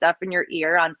gross stuff in your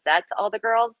ear on set to all the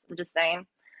girls. I'm just saying.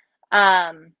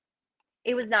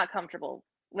 It was not comfortable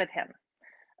with him.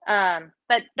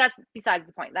 But that's besides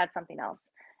the point. That's something else.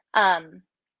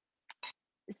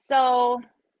 So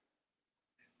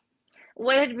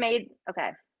what had made,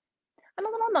 okay, I'm a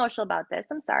little emotional about this.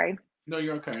 I'm sorry. No,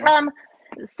 you're okay.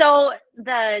 So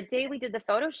the day we did the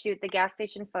photo shoot, the gas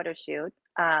station photo shoot,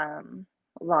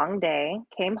 long day,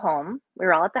 came home. We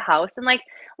were all at the house, and like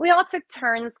we all took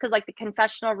turns, because like the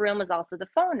confessional room was also the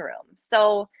phone room.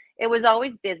 So it was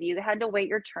always busy. You had to wait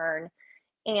your turn.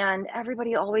 And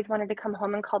everybody always wanted to come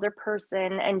home and call their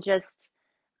person and just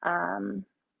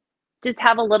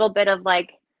have a little bit of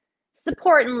like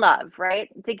support and love, right?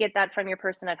 To get that from your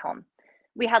person at home.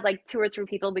 We had like 2 or 3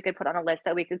 people we could put on a list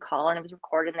that we could call, and it was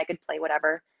recorded and they could play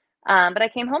whatever. But I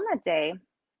came home that day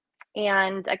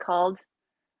and I called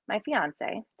my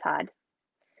fiance, Todd,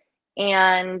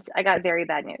 and I got very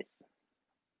bad news.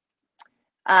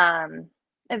 A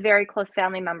very close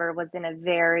family member was in a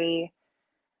very,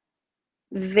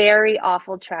 very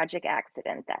awful, tragic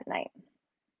accident that night,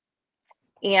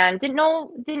 and didn't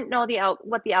know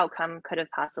what the outcome could have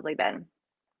possibly been.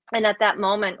 And at that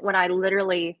moment, when I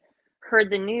literally heard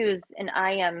the news and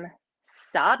I am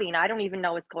sobbing, I don't even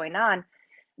know what's going on.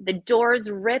 The doors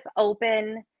rip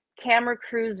open, camera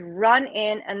crews run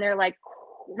in, and they're like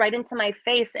right into my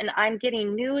face, and I'm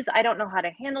getting news. I don't know how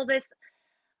to handle this.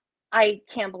 I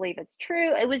can't believe it's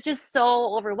true. It was just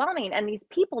so overwhelming. And these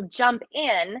people jump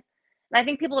in. And I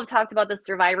think people have talked about the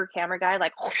Survivor camera guy,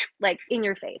 like in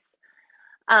your face.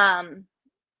 And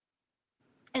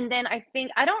then I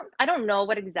think, I don't know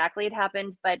what exactly had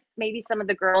happened, but maybe some of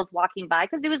the girls walking by,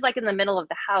 because it was like in the middle of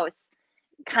the house,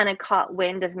 kind of caught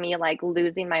wind of me like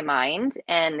losing my mind,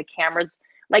 and the cameras,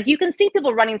 like you can see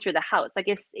people running through the house. Like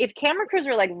if camera crews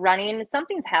are like running,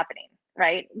 something's happening,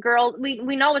 right? Girl, we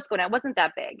know what's going on. It wasn't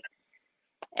that big.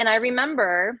 And I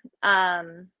remember,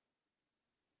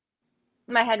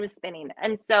 my head was spinning.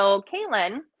 And so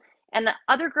Kaylin and the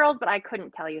other girls, but I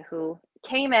couldn't tell you who,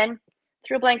 came in,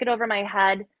 threw a blanket over my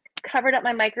head, covered up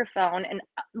my microphone, and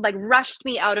like rushed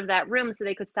me out of that room so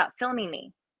they could stop filming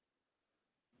me.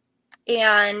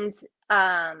 And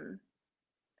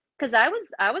because I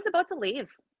was about to leave.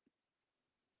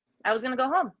 I was going to go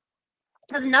home,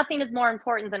 because nothing is more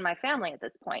important than my family at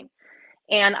this point.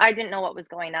 And I didn't know what was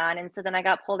going on. And so then I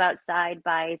got pulled outside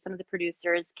by some of the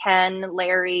producers, Ken,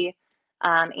 Larry,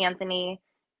 Anthony,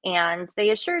 and they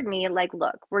assured me, like,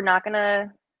 look, we're not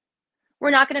gonna,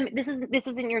 this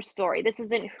isn't your story. This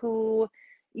isn't who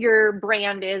your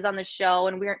brand is on the show.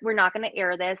 And we're not going to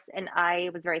air this. And I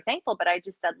was very thankful, but I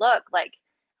just said, look, like,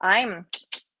 I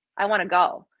want to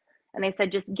go. And they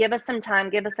said, just give us some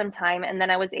time. And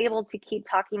then I was able to keep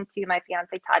talking to my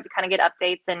fiance, Todd, to kind of get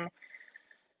updates. And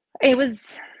it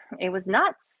was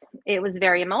nuts. It was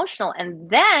very emotional. And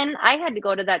then I had to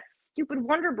go to that stupid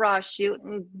Wonder Bra shoot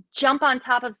and jump on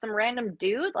top of some random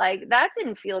dude. Like, that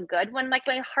didn't feel good when like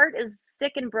my heart is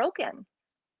sick and broken,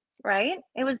 right?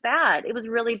 It was bad. It was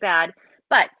really bad.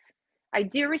 But I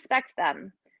do respect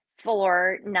them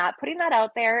for not putting that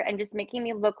out there and just making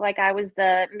me look like I was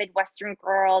the Midwestern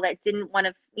girl that didn't want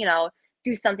to,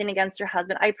 do something against her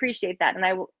husband. I appreciate that. And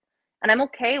I'm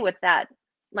okay with that,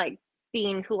 like,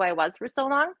 being who I was for so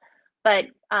long. But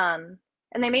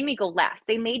and they made me go last.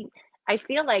 I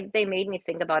feel like they made me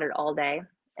think about it all day.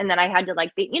 And then I had to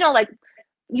like be, like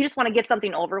you just want to get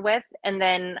something over with. And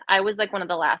then I was like one of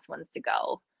the last ones to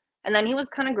go. And then he was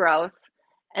kind of gross.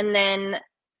 And then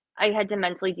I had to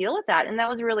mentally deal with that. And that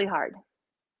was really hard.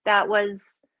 That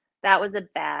was a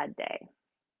bad day.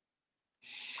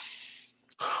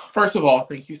 First of all,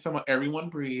 thank you so much. Everyone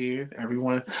breathe.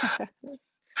 Everyone.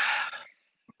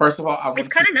 First of all, it's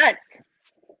kind of nuts.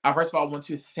 First of all, I want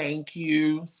to thank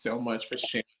you so much for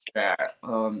sharing that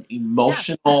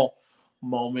emotional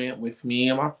moment with me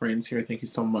and my friends here. Thank you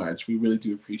so much. We really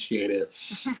do appreciate it.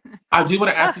 I do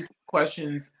want to ask you some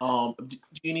questions. Do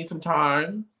you need some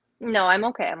time? No, I'm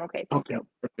okay. Okay,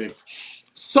 perfect.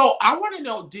 So I want to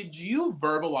know, did you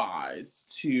verbalize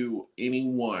to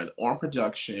anyone on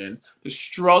production the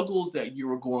struggles that you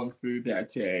were going through that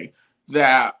day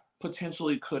that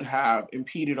potentially could have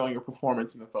impeded on your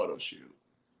performance in the photo shoot?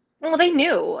 Well, they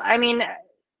knew. I mean,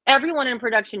 everyone in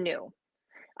production knew.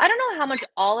 I don't know how much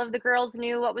all of the girls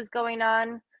knew what was going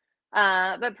on,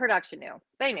 but production knew.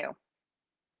 They knew.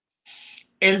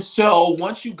 And so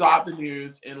once you got the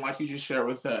news and like you just shared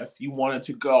with us, you wanted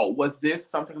to go, was this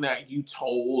something that you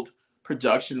told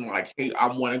production, like, hey, I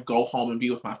want to go home and be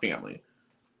with my family?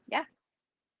 Yeah.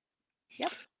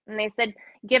 Yep. And they said,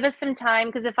 give us some time,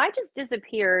 because if I just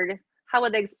disappeared, how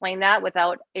would they explain that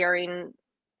without airing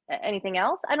anything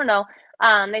else? I don't know.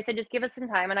 They said, just give us some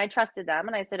time, and I trusted them,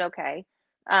 and I said, okay.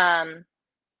 And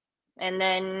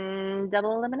then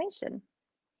double elimination.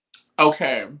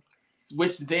 Okay.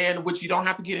 Which you don't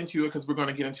have to get into it because we're going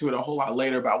to get into it a whole lot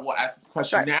later, but we'll ask this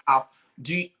question now.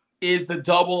 Is the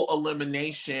double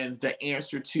elimination the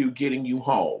answer to getting you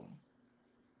home?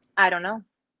 I don't know.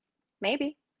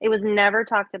 Maybe. It was never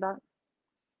talked about.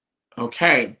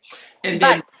 Okay.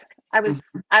 But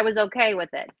I was okay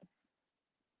with it.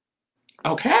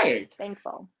 Okay.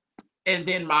 Thankful. And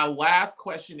then my last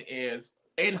question is,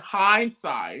 in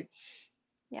hindsight,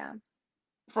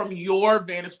 from your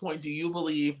vantage point, do you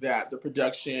believe that the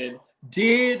production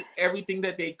did everything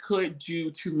that they could do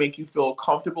to make you feel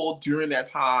comfortable during that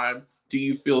time? Do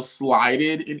you feel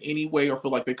slighted in any way or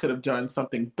feel like they could have done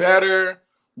something better?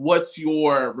 What's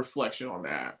your reflection on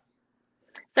that?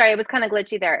 Sorry, it was kind of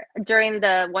glitchy there. During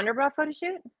the Wonder Bra photo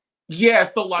shoot? Yeah,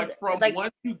 so like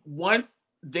once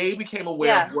they became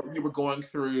aware of what you were going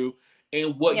through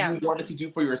and what you wanted to do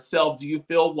for yourself, do you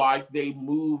feel like they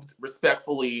moved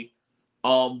respectfully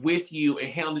with you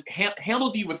and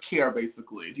handled you with care,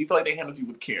 basically? Do you feel like they handled you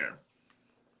with care?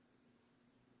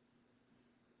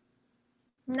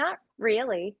 Not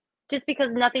really. Just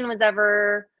because nothing was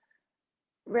ever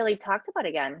really talked about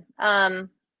again.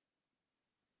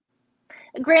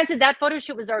 Granted, that photo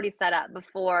shoot was already set up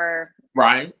before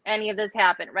any of this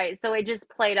happened, right? So it just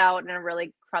played out in a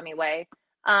really crummy way.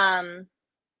 I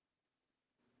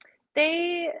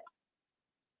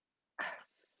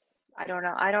don't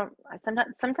know.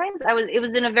 Sometimes it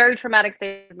was in a very traumatic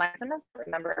state of mind. Sometimes I don't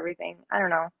remember everything. I don't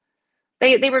know.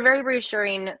 They were very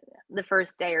reassuring the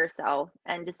first day or so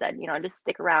and just said, just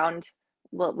stick around.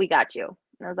 Well, we got you.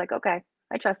 And I was like, okay.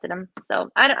 I trusted them. So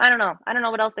I don't know. I don't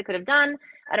know what else they could have done.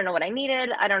 I don't know what I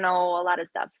needed. I don't know a lot of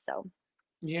stuff. So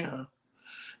yeah.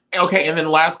 Okay, and then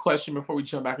last question before we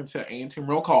jump back into A&Team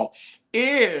roll call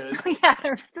is...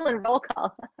 we're still in roll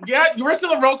call. Yeah, you were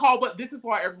still in roll call, but this is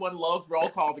why everyone loves roll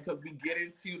call, because we get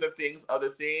into other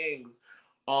things.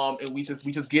 And we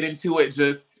just get into it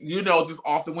just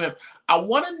off the whim. I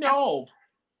want to know,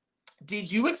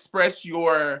 did you express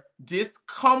your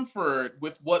discomfort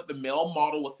with what the male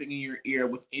model was singing in your ear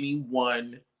with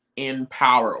anyone in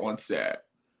power on set?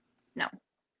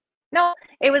 No,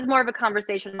 it was more of a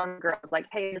conversation among girls, like,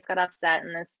 hey, I just got upset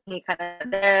and he kind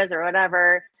of this or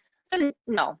whatever. So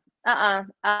no,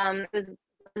 it was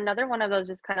another one of those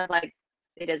just kind of like,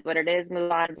 it is what it is, move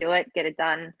on, do it, get it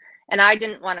done. And I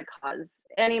didn't want to cause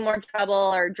any more trouble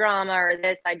or drama or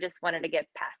this. I just wanted to get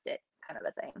past it, kind of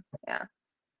a thing. Yeah.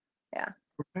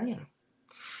 Okay.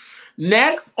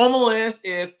 Next on the list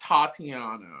is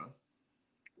Tatiana.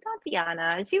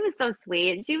 She was so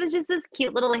sweet. She was just this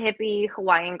cute little hippie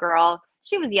Hawaiian girl.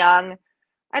 She was young.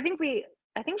 I think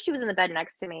she was in the bed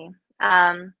next to me.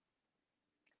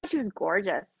 She was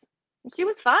gorgeous. She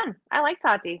was fun. I like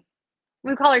Tati.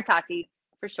 We call her Tati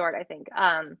for short, I think.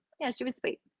 Yeah, she was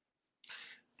sweet.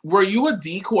 Were you a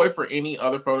decoy for any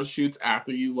other photo shoots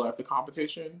after you left the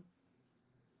competition?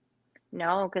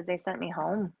 No, because they sent me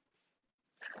home.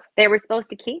 They were supposed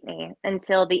to keep me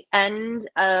until the end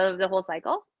of the whole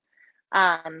cycle.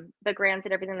 But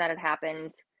granted, everything that had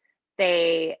happened,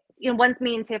 they, once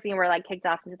me and Tiffany were like kicked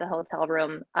off into the hotel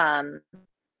room,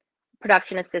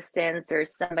 production assistants or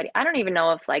somebody. I don't even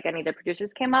know if like any of the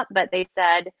producers came up, but they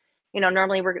said, you know,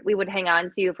 normally we would hang on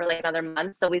to you for like another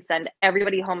month. So we send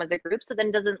everybody home as a group. So then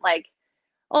it doesn't like,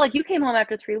 oh, like you came home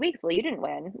after 3 weeks. Well, you didn't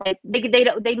win. Like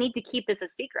they need to keep this a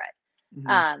secret.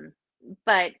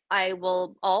 But I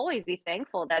will always be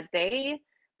thankful that they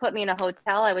put me in a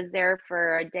hotel. I was there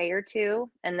for a day or two,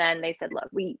 and then they said, look,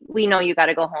 we know you got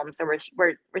to go home. So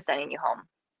we're sending you home.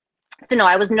 So no,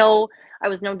 I was no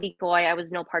decoy. I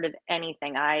was no part of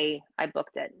anything. I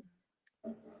booked it.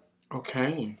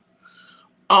 Okay.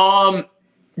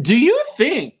 Do you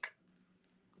think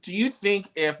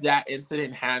if that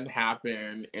incident hadn't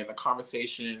happened and the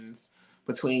conversations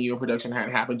between you and production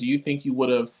hadn't happened, do you think you would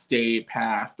have stayed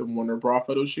past the Warner Bra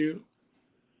photo shoot?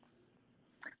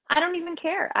 I don't even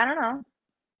care. I don't know.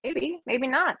 Maybe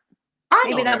not.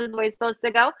 Maybe that was the way it's supposed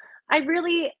to go. I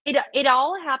really, it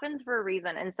all happens for a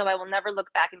reason. And so I will never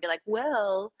look back and be like,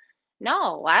 well,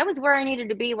 no, I was where I needed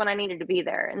to be when I needed to be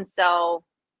there. And so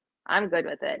I'm good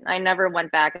with it. I never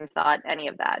went back and thought any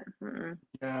of that.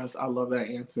 Yes, I love that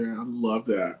answer. I love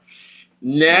that.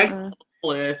 Next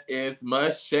list is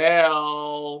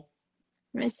Michelle.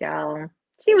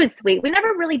 She was sweet. We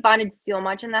never really bonded so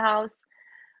much in the house,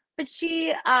 but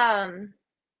she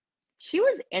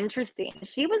was interesting.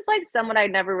 She was like someone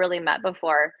I'd never really met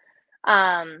before.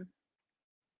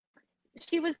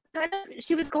 She was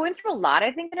going through a lot,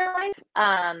 I think, in her life.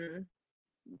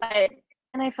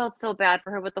 And I felt so bad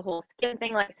for her with the whole skin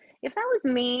thing. Like, if that was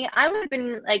me, I would have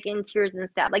been like in tears and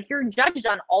sad. Like, you're judged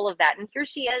on all of that. And here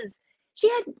she is. She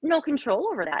had no control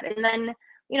over that. And then,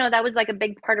 you know, that was like a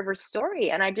big part of her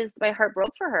story. And my heart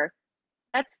broke for her.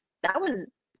 That was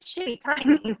shitty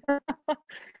timing.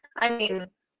 I mean,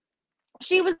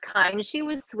 she was kind. She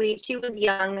was sweet. She was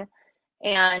young.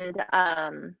 And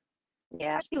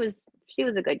yeah, she was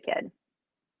a good kid.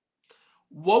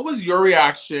 What was your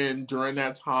reaction during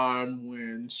that time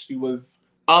when she was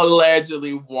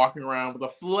allegedly walking around with a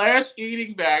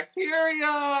flesh-eating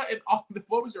bacteria and all?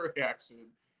 What was your reaction?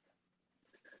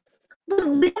 Well,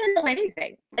 we didn't know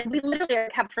anything. Like, we literally are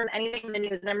kept from anything in the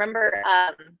news. And I remember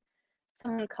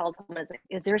someone called home and was like,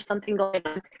 "Is there something going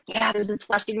on?" Yeah, there's this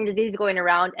flesh-eating disease going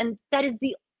around, and that is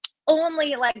the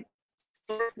only like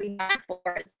source we have for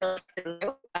it. So,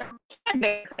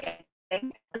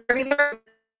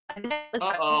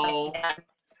 Uh-oh.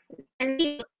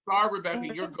 Sorry,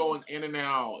 Rebecca, you're going in and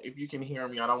out. If you can hear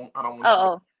me, I don't want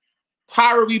you.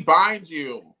 Tyra, we bind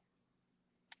you.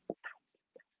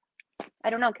 I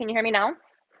don't know. Can you hear me now?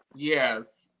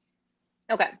 Yes.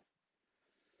 Okay.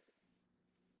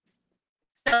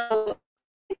 So,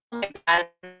 I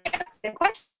asked the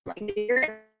question, like,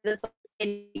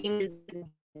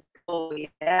 oh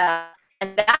yeah.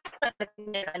 And that clip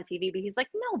on TV, but he's like,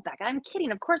 no, Becca, I'm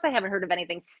kidding. Of course I haven't heard of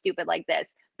anything stupid like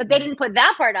this. But they didn't put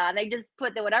that part on. They just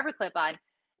put the whatever clip on.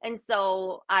 And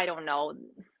so I don't know.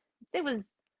 That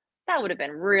would have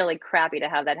been really crappy to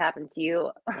have that happen to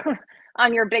you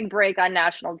on your big break on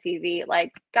national TV.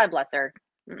 Like, God bless her.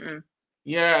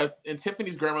 Yes. And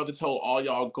Tiffany's grandmother told all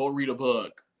y'all, go read a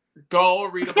book. Go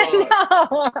read a book.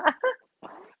 No.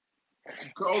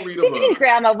 Go read a book. Tiffany's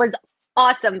grandma was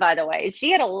awesome, by the way.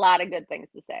 She had a lot of good things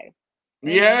to say.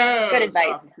 Yeah. Good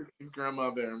advice. Tiffany's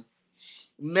grandmother.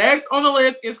 Next on the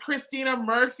list is Christina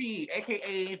Murphy,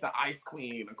 aka the Ice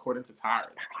Queen, according to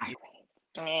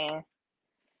Tyra.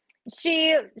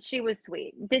 She was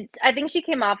sweet. I think she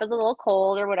came off as a little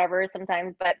cold or whatever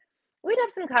sometimes, but we'd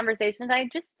have some conversations. I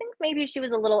just think maybe she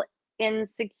was a little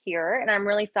insecure, and I'm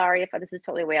really sorry if this is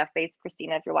totally way off base,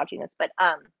 Christina, if you're watching this, but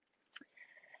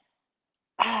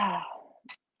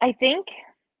I think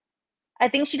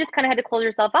she just kind of had to close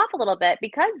herself off a little bit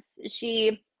because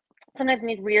she sometimes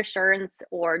needs reassurance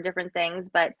or different things.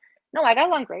 But no, I got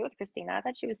along great with Christina. I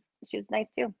thought she was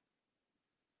nice too.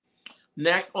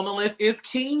 Next on the list is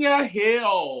Kenya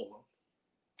Hill.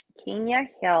 Kenya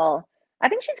Hill. I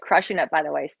think she's crushing it, by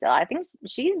the way, still. I think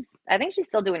she's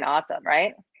still doing awesome,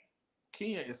 right?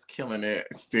 Kenya is killing it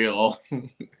still.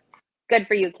 Good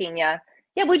for you, Kenya.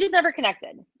 Yeah, we just never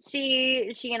connected.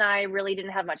 She and I really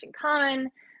didn't have much in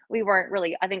common. We weren't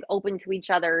really, I think, open to each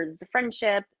other's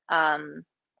friendship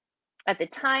at the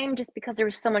time, just because there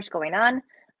was so much going on.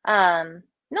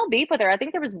 No beef with her. I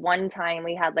think there was one time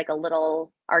we had like a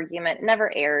little argument. It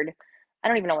never aired. I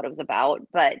don't even know what it was about,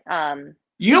 but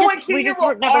you and Kenya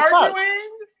were arguing?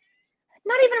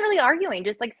 Not even really arguing.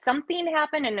 Just like something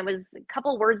happened, and it was a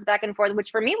couple words back and forth,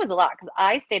 which for me was a lot because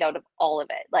I stayed out of all of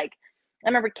it. Like, I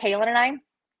remember Kaylin and I,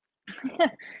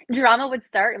 drama would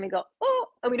start and we go, oh,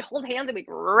 and we'd hold hands and we'd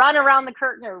run around the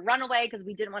curtain or run away because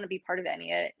we didn't want to be part of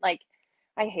any of it. Like,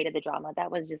 I hated the drama.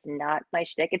 That was just not my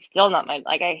shtick. It's still not my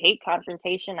like. I hate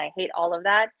confrontation. I hate all of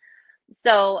that.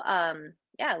 So,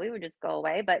 yeah, we would just go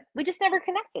away, but we just never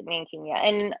connected, me and Kenya.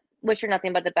 And wish her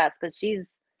nothing but the best because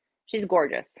she's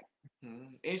gorgeous.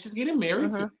 And she's getting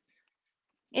married soon.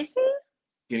 Is she?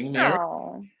 Getting married.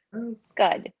 Oh,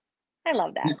 good. I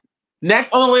love that.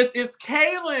 Next on the list is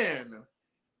Kaylin.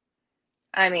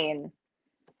 I mean,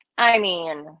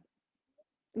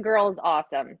 girl's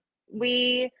awesome.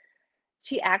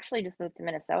 She actually just moved to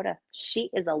Minnesota. She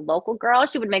is a local girl.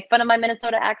 She would make fun of my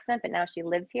Minnesota accent, but now she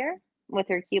lives here with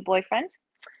her cute boyfriend.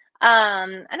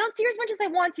 I don't see her as much as I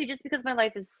want to just because my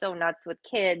life is so nuts with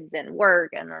kids and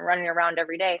work and running around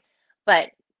every day. But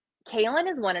Kaylin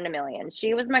is one in a million.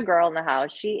 She was my girl in the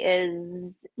house. She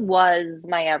was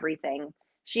my everything.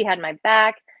 She had my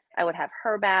back. I would have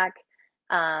her back.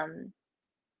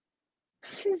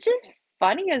 She's just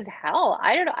funny as hell.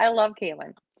 I don't know. I love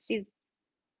Kaylin.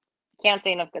 Can't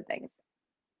say enough good things.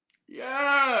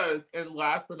 Yes. And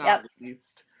last but not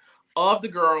least, of the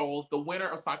girls, the winner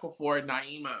of Cycle 4,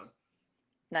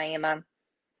 Naima.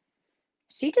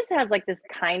 She just has like this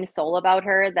kind soul about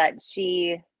her that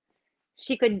she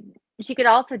could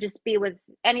also just be with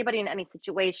anybody in any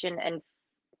situation and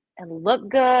look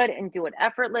good and do it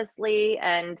effortlessly.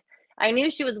 And I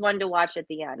knew she was one to watch at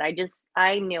the end.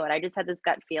 I knew it. I just had this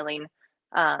gut feeling.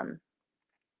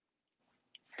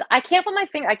 So I can't put my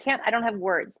finger. I don't have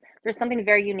words. There's something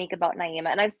very unique about Naima.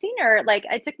 And I've seen her, like,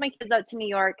 I took my kids out to New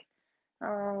York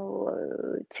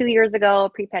 2 years ago,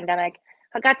 pre-pandemic.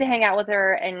 I got to hang out with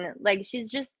her, and like,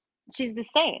 she's the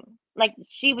same. Like,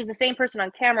 she was the same person on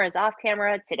camera as off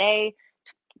camera today,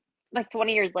 like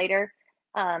 20 years later.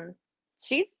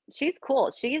 She's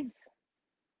cool.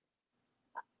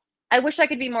 I wish I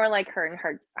could be more like her in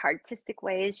her artistic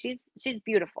ways. She's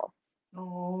beautiful.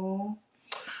 Oh.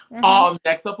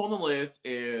 Next up on the list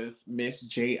is Miss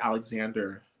J.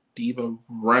 Alexander, diva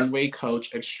runway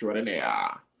coach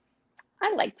extraordinaire.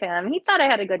 I liked him. He thought I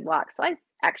had a good walk, so I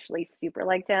actually super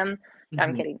liked him. No,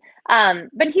 I'm kidding.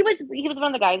 But he was one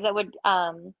of the guys that would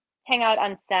hang out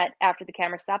on set after the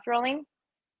camera stopped rolling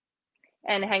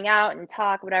and hang out and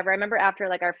talk, whatever. I remember after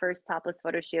like our first topless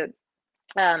photo shoot,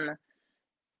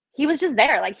 he was just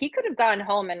there. Like, he could have gone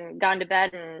home and gone to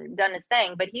bed and done his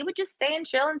thing, but he would just stay and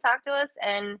chill and talk to us,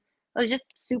 and it was just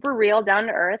super real, down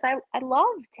to earth. I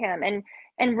loved him,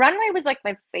 and runway was like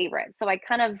my favorite. So I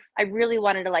really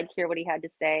wanted to like hear what he had to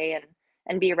say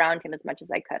and be around him as much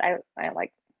as I could. I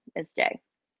like Miss J.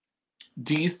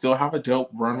 Do you still have a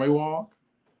dope runway walk?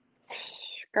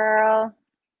 Girl,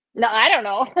 no, I don't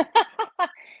know.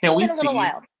 Can we see? It's been a little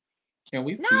while. Can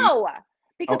we see? No,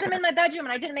 because I'm in my bedroom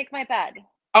and I didn't make my bed.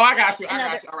 Oh, I got you. All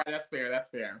right, that's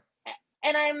fair.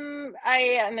 And I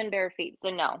am in bare feet, so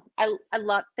no. I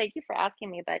love. Thank you for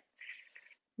asking me, but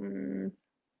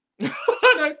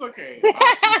that's okay.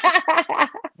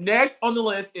 Next on the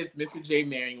list is Mr. J.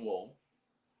 Manuel.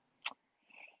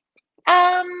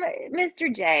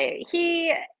 Mr. J.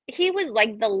 He was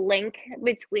like the link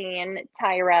between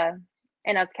Tyra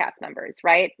and us cast members,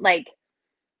 right? Like,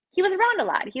 he was around a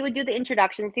lot. He would do the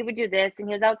introductions. He would do this, and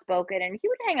he was outspoken, and he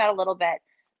would hang out a little bit.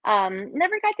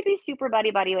 Never got to be super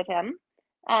buddy with him.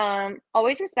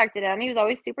 Always respected him. He was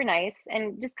always super nice,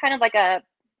 and just kind of like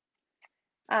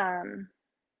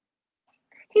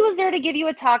he was there to give you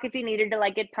a talk if you needed to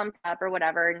like get pumped up or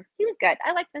whatever. And he was good.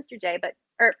 I liked Mr. J,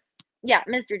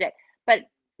 Mr. J, but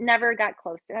never got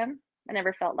close to him. I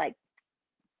never felt like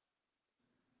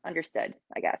understood,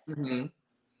 I guess.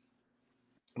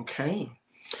 Okay.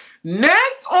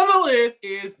 Next on the list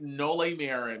is Nole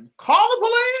Marin. Call the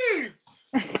police!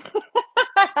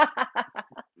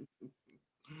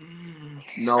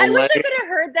 I wish I could have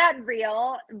heard that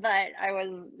real, but I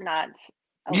was not.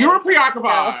 You were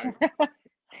preoccupied. So.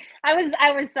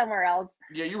 I was somewhere else.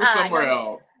 Yeah, you were somewhere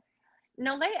else.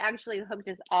 Nole actually hooked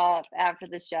us up after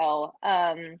the show.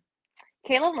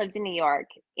 Kaylin lived in New York,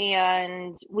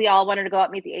 and we all wanted to go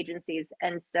out meet the agencies.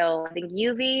 And so I think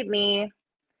UV, me,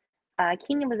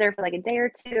 Kenya was there for like a day or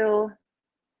two.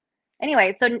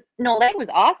 Anyway, so Nole was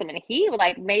awesome, and he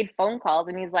like made phone calls,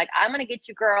 and he's like, I'm gonna get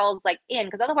you girls like in,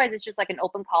 because otherwise it's just like an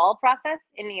open call process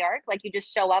in New York. Like, you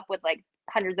just show up with like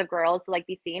hundreds of girls to like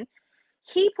be seen.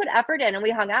 He put effort in, and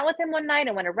we hung out with him one night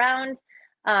and went around,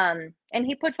 and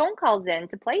he put phone calls in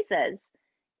to places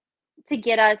to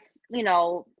get us, you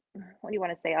know, what do you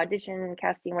want to say, audition,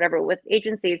 casting, whatever, with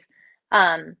agencies.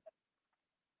 And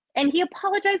he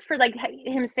apologized for like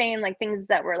him saying like things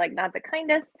that were like not the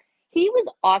kindest. He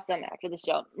was awesome after the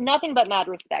show. Nothing but mad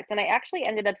respect. And I actually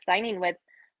ended up signing with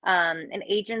an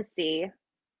agency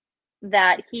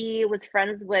that he was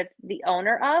friends with the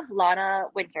owner of, Lana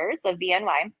Winters of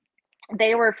VNY.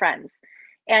 They were friends,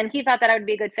 and he thought that I would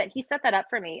be a good fit. He set that up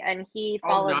for me, and he Oh,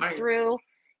 followed nice. through.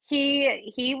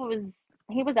 He was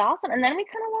awesome, and then we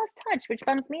kind of lost touch, which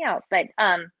bums me out. But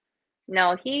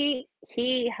no, he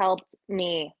helped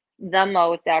me the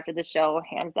most after the show,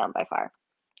 hands down by far.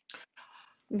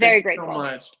 Very Thank you so grateful.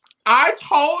 much. I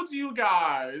told you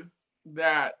guys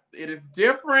that it is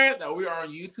different, that we are on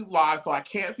YouTube Live, so I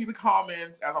can't see the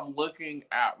comments as I'm looking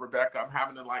at Rebecca. I'm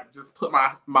having to like just put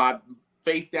my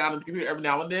face down in the computer every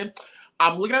now and then.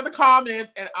 I'm looking at the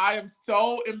comments and I am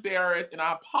so embarrassed, and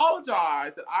I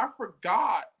apologize that I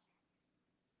forgot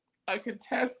a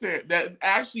contestant that is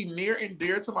actually near and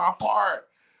dear to my heart.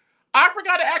 I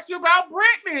forgot to ask you about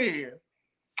Brittany.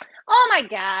 Oh my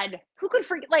God. Who could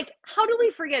forget? Like, how do we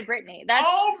forget Brittany?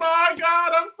 Oh my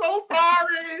God, I'm so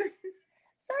sorry.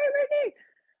 Sorry, Brittany.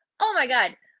 Oh my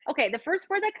God. Okay, the first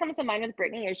word that comes to mind with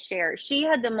Brittany is Cher. She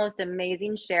had the most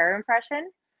amazing Cher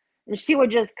impression. And she would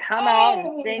just come out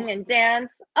and sing and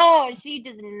dance. Oh, she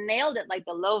just nailed it, like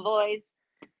the low voice.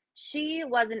 She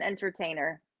was an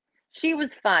entertainer. She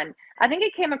was fun. I think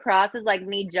it came across as like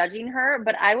me judging her,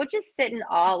 but I would just sit in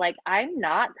awe, like, I'm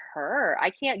not her. I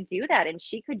can't do that. And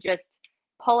she could just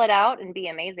pull it out and be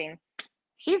amazing.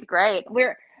 She's great.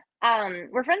 We're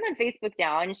friends on Facebook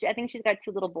now, and I think she's got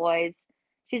 2 little boys.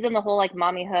 She's in the whole like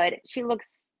mommyhood. She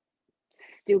looks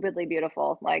stupidly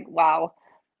beautiful. Like, wow.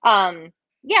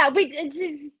 Yeah,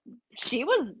 she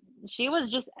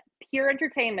was just pure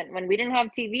entertainment. When we didn't have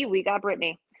TV, we got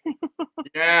Brittany.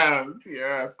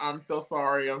 Yes. I'm so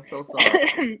sorry. I'm so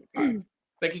sorry.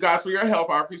 Thank you guys for your help.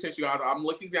 I appreciate you guys. I'm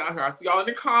looking down here. I see y'all in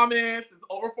the comments. There's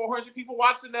over 400 people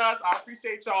watching us. I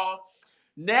appreciate y'all.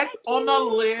 Next on the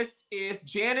list is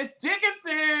Janice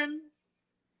Dickinson.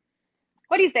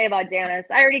 What do you say about Janice?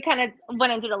 I already kind of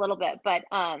went into it a little bit, but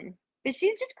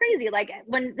she's just crazy. Like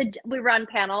when we were on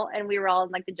panel and we were all in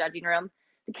like the judging room,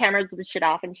 the cameras would shut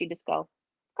off and she'd just go,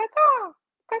 caw-caw,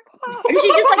 caw-caw. And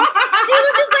she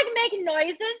would just like make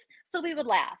noises so we would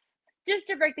laugh just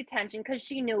to break the tension, because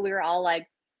she knew we were all like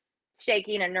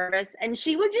shaking and nervous, and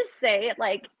she would just say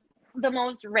like the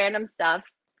most random stuff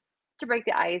to break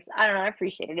the ice. I don't know. I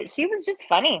appreciated it. She was just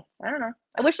funny. I don't know.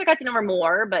 I wish I got to know her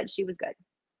more, but she was good.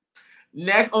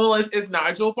 Next on the list is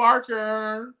Nigel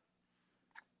Barker.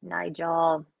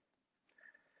 Nigel.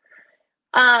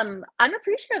 I'm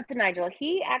appreciative to Nigel.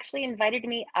 He actually invited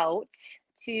me out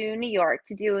to New York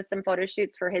to do some photo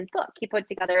shoots for his book. He put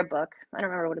together a book. I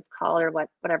don't remember what it's called or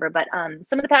whatever, but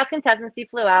some of the past contestants, he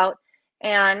flew out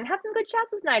and had some good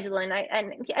chats with Nigel. And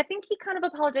I think he kind of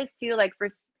apologized too, like for,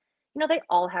 they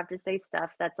all have to say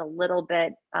stuff that's a little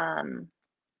bit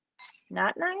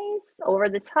not nice, over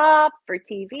the top for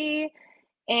TV.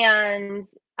 And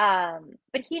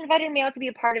but he invited me out to be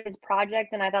a part of his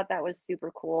project, and I thought that was super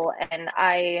cool. And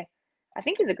I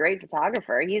think he's a great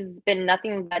photographer. He's been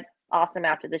nothing but awesome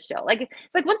after the show. Like,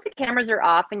 it's like once the cameras are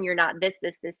off and you're not this,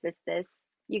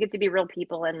 you get to be real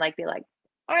people and like be like,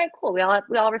 all right, cool. We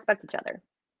all respect each other.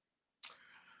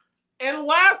 And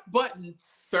last but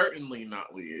certainly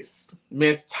not least,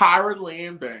 Miss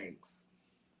Tyra Banks.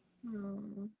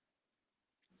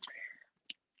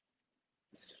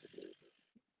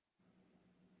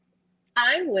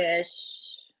 I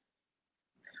wish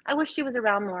she was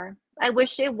around more. I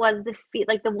wish it was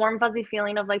like the warm fuzzy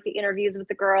feeling of like the interviews with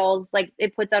the girls, like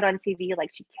it puts out on TV, like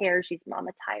she cares, she's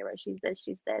Mama Tyra, she's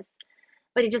this,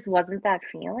 but it just wasn't that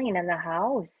feeling in the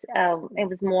house. It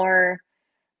was more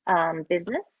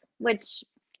business, which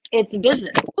it's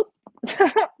business.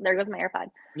 There goes my AirPod.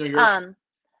 No,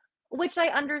 which I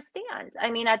understand. I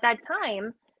mean, at that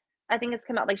time, I think it's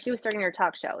come out like she was starting her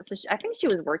talk show, so I think she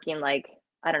was working like,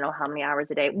 I don't know how many hours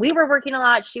a day. We were working a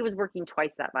lot. She was working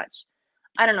twice that much.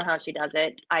 I don't know how she does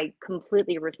it. I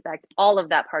completely respect all of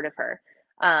that part of her.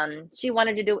 She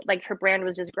wanted to do it, like her brand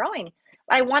was just growing.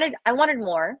 I wanted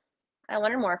more. I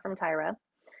wanted more from Tyra.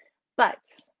 But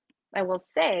I will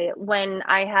say, when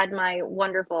I had my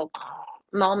wonderful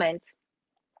moment,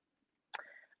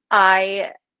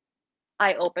 I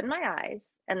opened my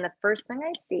eyes, and the first thing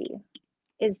I see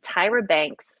is Tyra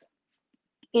Banks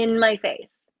in my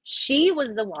face. She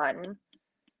was the one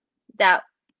that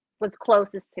was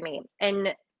closest to me,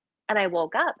 and I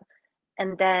woke up,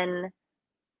 and then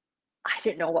I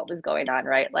didn't know what was going on,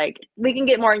 right? Like, we can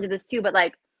get more into this too, but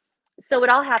like, so it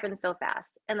all happened so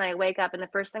fast, and then I wake up, and the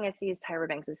first thing I see is Tyra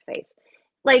Banks's face.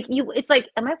 Like, it's like,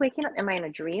 am I waking up? Am I in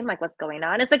a dream? Like, what's going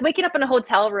on? It's like waking up in a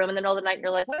hotel room in the middle of the night, and you're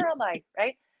like, where am I?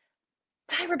 Right?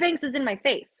 Tyra Banks is in my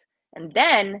face, and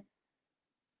then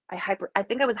I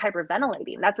think I was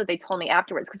hyperventilating. That's what they told me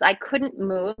afterwards, because I couldn't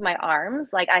move my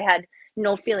arms. Like, I had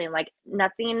no feeling, like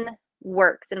nothing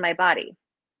works in my body.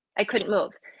 I couldn't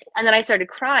move. And then I started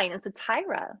crying. And so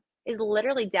Tyra is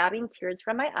literally dabbing tears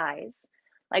from my eyes,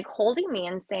 like holding me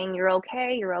and saying, "You're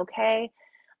okay, you're okay."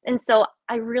 And so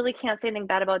I really can't say anything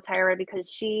bad about Tyra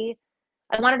because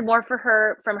I wanted more from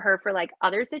her for like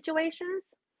other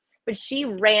situations, but she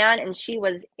ran and she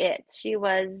was it. She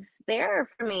was there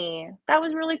for me. That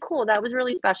was really cool. That was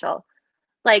really special.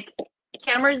 Like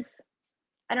cameras,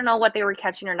 I don't know what they were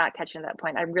catching or not catching at that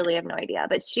point. I really have no idea.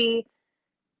 But she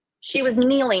was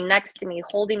kneeling next to me,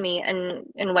 holding me and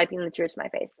wiping the tears from my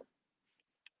face.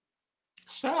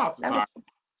 Shout out to Tyra.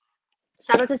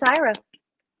 Shout out to Tyra.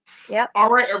 Yep. All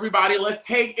right, everybody, let's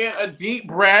take in a deep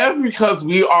breath because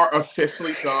we are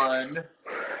officially done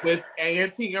with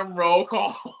ANTM roll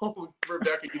call.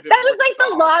 Rebecca, you did that was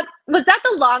was that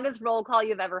the longest roll call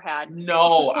you've ever had?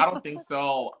 No, I don't think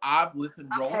so. I've listened,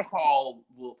 roll call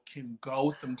can go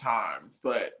sometimes,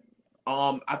 but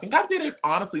I think I did it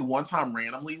honestly one time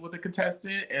randomly with a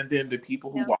contestant, and then the people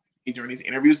who watch me during these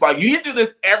interviews, like, you need to do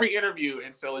this every interview,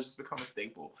 and so it's just become a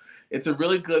staple. It's a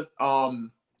really good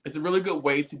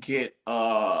way to get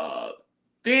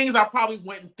things I probably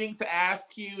wouldn't think to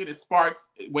ask you, and it sparks.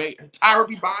 Wait, Tyra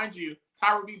be behind you.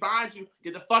 Tyra be behind you.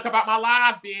 Get the fuck about my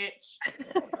live, bitch.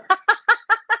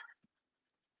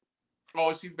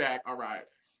 Oh, she's back. All right.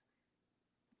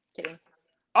 Kidding.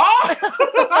 Oh!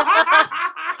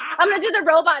 I'm gonna do the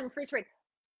robot and freeze frame.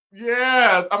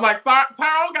 Yes. I'm like, Tyra,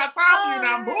 I don't got time for you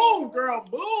now. Move, girl,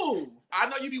 move. I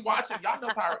know you be watching. Y'all know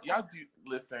Tyra. Y'all do.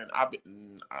 Listen,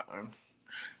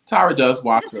 Tyra does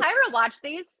watch. Does Tyra watch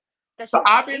these? So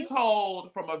I've been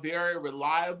told from a very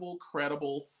reliable,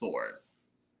 credible source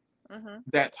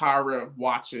that Tyra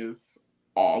watches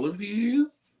all of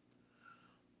these.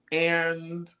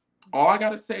 And all I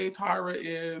gotta say, Tyra,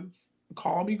 is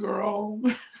call me, girl.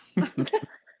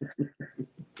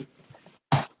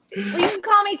 Well, you can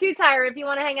call me too, Tyra, if you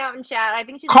want to hang out and chat. I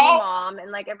think she's my mom,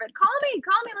 and like, call me,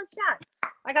 let's chat.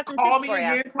 I got some tips for you. Call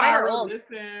me again, Tyra.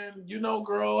 Listen,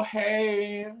 girl,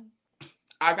 hey,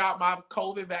 I got my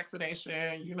COVID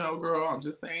vaccination. Girl, I'm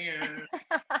just saying.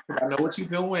 I know what you're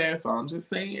doing, so I'm just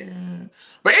saying.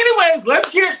 But anyways, let's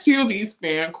get to these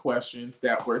fan questions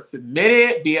that were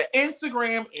submitted via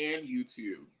Instagram and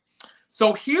YouTube.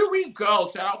 So here we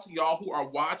go. Shout out to y'all who are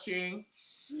watching.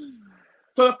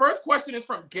 So the first question is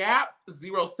from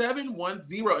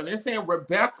Gap0710, and they're saying,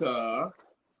 Rebecca,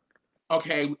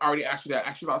 okay, we already asked you that.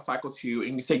 Asked you about Cycle 2,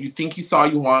 and you said you think you saw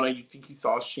Ioana, you think you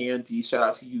saw Shandy. Shout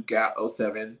out to you,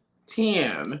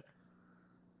 Gap0710.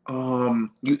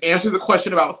 You answered the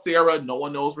question about Sarah. No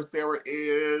one knows where Sarah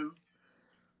is.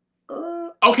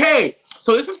 Okay,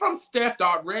 so this is from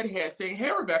Steph.Redhead saying,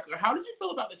 hey, Rebecca, how did you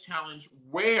feel about the challenge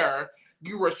where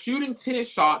you were shooting tennis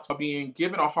shots while being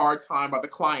given a hard time by the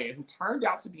client who turned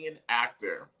out to be an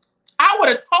actor? I would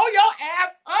have told your ass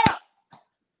up.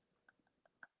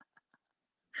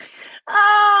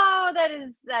 Oh, that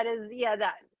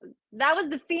was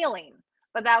the feeling,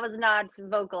 but that was not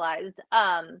vocalized.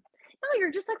 No,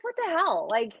 you're just like, what the hell?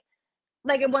 Like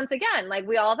once again, like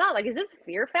we all thought, like, is this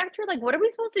Fear Factor? Like, what are we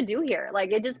supposed to do here?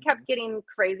 Like, it just kept getting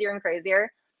crazier and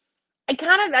crazier. I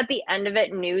kind of, at the end of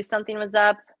it, knew something was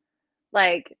up.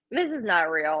 Like, this is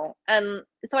not real. And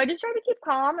so I just tried to keep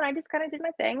calm, and I just kind of did my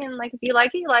thing. And like, if you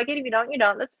like it, you like it. If you don't, you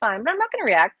don't. That's fine. But I'm not going to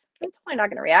react. I'm totally not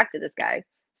going to react to this guy.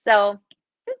 So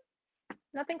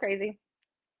nothing crazy.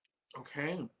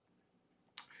 Okay.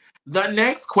 The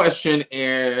next question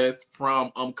is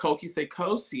from Koki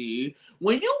Sekosi.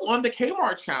 When you won the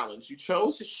Kmart challenge, you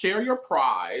chose to share your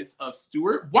prize of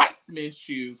Stuart Weitzman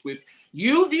shoes with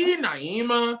UV,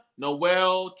 Naima,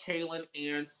 Noelle, Kaylin,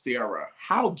 and Sarah.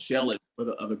 How jealous were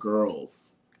the other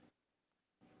girls?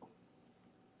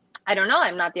 I don't know.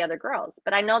 I'm not the other girls,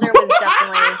 but I know there was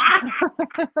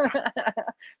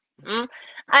definitely.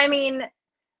 I mean,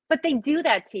 but they do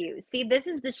that to you. See, this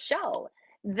is the show.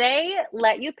 They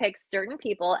let you pick certain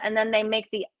people, and then they make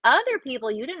the other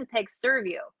people you didn't pick serve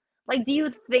you. Like, do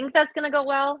you think that's going to go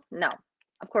well? No,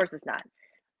 of course it's not.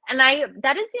 And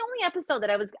that is the only episode that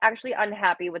I was actually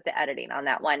unhappy with the editing on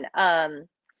that one.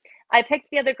 I picked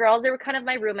the other girls. They were kind of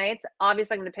my roommates.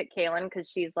 Obviously, I'm going to pick Kaylin because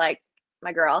she's like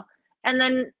my girl. And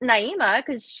then Naima,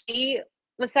 because she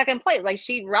was second place. Like,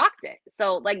 she rocked it.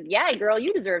 So, like, yeah, girl,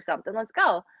 you deserve something. Let's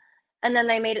go. And then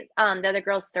they made the other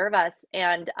girls serve us.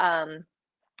 And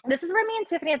this is where me and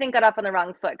Tiffany, I think, got off on the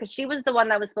wrong foot, because she was the one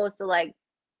that was supposed to, like,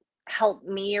 help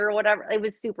me or whatever. It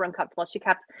was super uncomfortable. She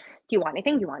kept, do you want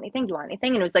anything? Do you want anything? Do you want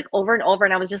anything? And it was like over and over.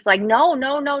 And I was just like, no, I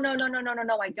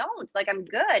don't. Like, I'm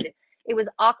good. It was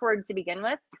awkward to begin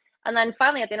with. And then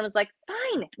finally at the end, I was like,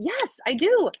 fine. Yes, I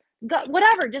do.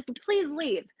 Whatever. Just please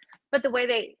leave. But the way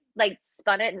they like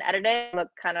spun it and edited it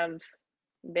looked kind of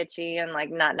bitchy and like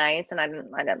not nice, and I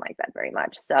didn't like that very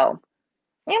much. So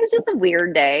it was just a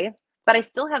weird day, but I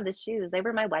still have the shoes. They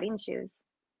were my wedding shoes.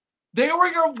 They were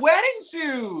your wedding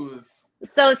shoes.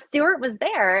 So Stuart was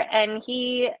there, and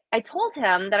I told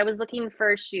him that I was looking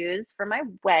for shoes for my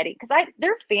wedding because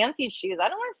they're fancy shoes. I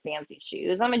don't wear fancy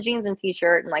shoes. I'm a jeans and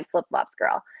t-shirt and like flip-flops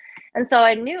girl. And so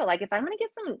I knew, like, if I'm gonna get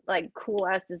some like cool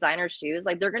ass designer shoes,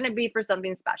 like they're gonna be for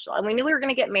something special. And we knew we were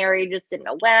gonna get married, just didn't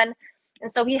know when.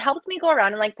 And so he helped me go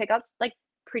around and like pick out like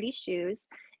pretty shoes.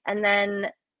 And then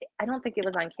I don't think it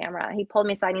was on camera. He pulled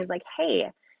me aside and he's like,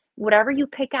 "Hey, whatever you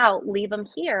pick out, leave them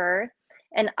here.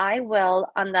 And I will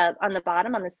on the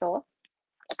bottom, on the sole,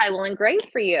 I will engrave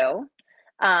for you."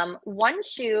 One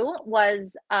shoe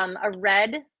was a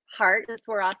red heart, the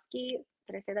Swarovski.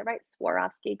 Did I say that right?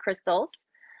 Swarovski crystals.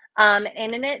 And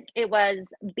in it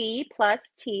was B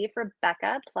plus T for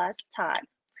Becca plus Todd.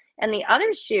 And the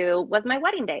other shoe was my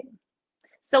wedding date.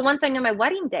 So once I knew my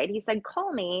wedding date, he said,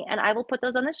 "Call me and I will put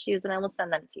those on the shoes and I will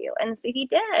send them to you." And so he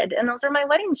did. And those are my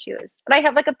wedding shoes. And I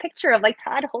have like a picture of like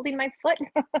Todd holding my foot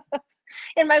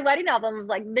in my wedding album of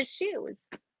like the shoes.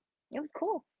 It was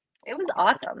cool. It was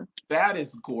awesome. That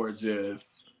is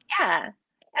gorgeous. Yeah.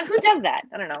 And who does that?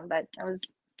 I don't know, but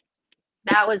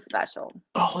that was special.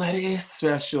 Oh, that is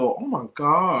special. Oh my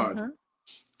God. Mm-hmm.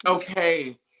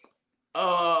 Okay.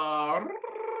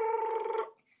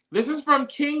 This is from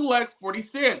King Lex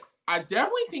 46. I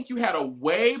definitely think you had a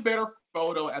way better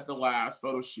photo at the last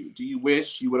photo shoot. Do you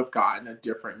wish you would have gotten a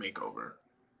different makeover?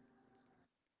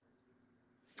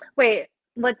 Wait,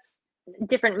 what's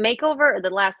different makeover or the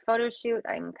last photo shoot?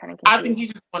 I'm kind of confused. I think he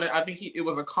just wanted, it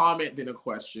was a comment than a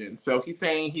question. So he's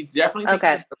saying he definitely thinks he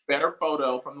had a better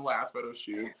photo from the last photo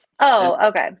shoot. Oh,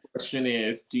 okay. The question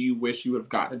is, do you wish you would have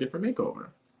gotten a different makeover?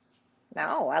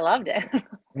 No, I loved it.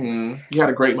 You had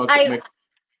a great makeover.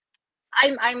 I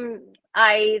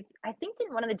think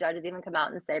didn't one of the judges even come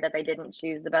out and say that they didn't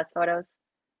choose the best photos?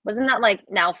 Wasn't that like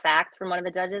now fact from one of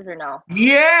the judges or no?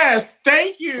 Yes,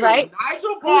 thank you. Right?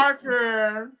 Nigel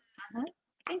Barker.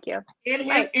 Thank you. In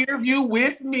his interview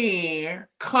with me,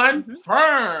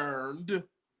 confirmed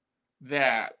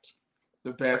that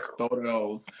the best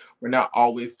photos were not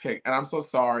always picked. And I'm so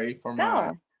sorry for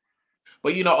mine.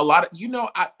 But you know, a lot of,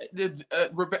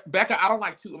 Rebecca, I don't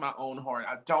like tooting my own horn.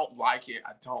 I don't like it.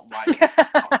 I don't like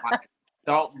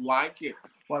it.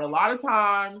 But a lot of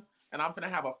times, and I'm going to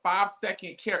have a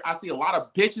 5-second care. I see a lot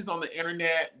of bitches on the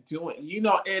internet doing,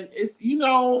 and it's,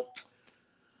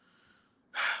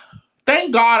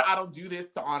 thank God I don't do this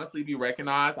to honestly be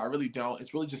recognized. I really don't.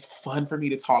 It's really just fun for me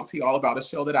to talk to y'all about a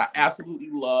show that I absolutely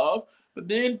love. But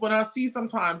then when I see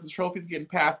sometimes the trophies getting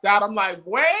passed out, I'm like,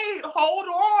 wait, hold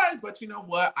on. But you know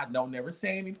what? I don't never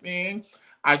say anything.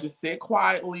 I just sit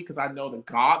quietly because I know the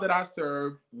God that I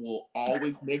serve will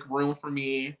always make room for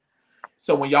me.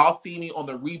 So when y'all see me on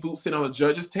the reboot sitting on the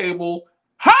judge's table,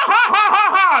 ha, ha, ha,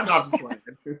 ha, ha. No, I'm just playing.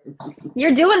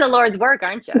 You're doing the Lord's work,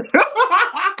 aren't you?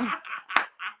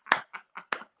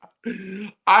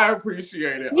 I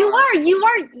appreciate it. You are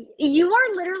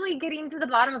literally getting to the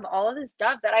bottom of all of this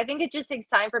stuff that I think it just takes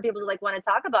time for people to like want to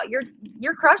talk about.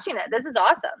 You're crushing it. This is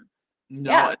awesome.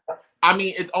 No, yeah. I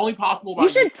mean, it's only possible by you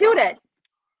should toot it.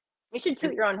 You should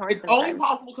toot your own horn. It's only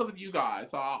possible because of you guys.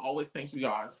 So I always thank you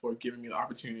guys for giving me the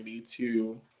opportunity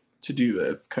to do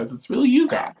this because it's really you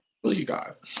guys. Really you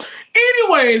guys.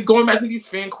 Anyways, going back to these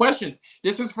fan questions.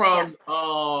 This is from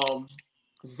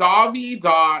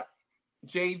Zavi.jv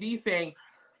saying,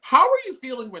 how were you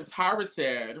feeling when Tyra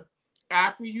said,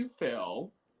 after you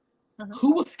fell,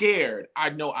 who was scared? I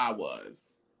know I was.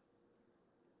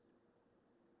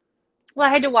 Well,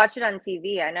 I had to watch it on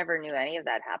TV. I never knew any of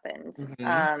that happened.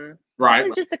 Right. It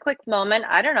was just a quick moment.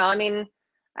 I don't know. I mean,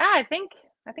 I think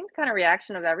the kind of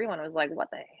reaction of everyone was like,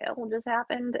 what the hell just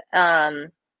happened?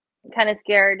 Kind of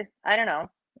scared. I don't know.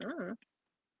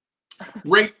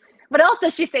 What else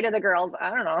does she say to the girls? I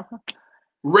don't know.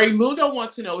 Raymundo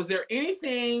wants to know, is there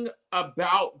anything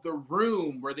about the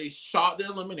room where they shot the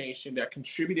elimination that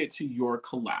contributed to your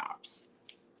collapse?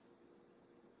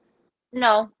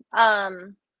 No.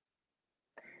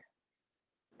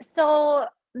 So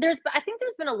I think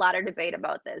there's been a lot of debate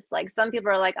about this. Like some people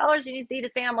are like, oh, she needs to eat a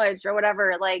sandwich or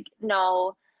whatever. Like,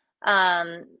 no.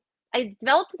 I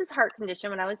developed this heart condition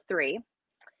when I was 3.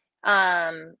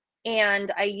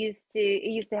 And it used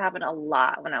to happen a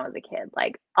lot when I was a kid,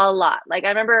 like a lot. Like I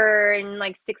remember in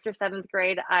like 6th or 7th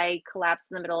grade, I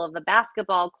collapsed in the middle of a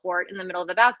basketball court in the middle of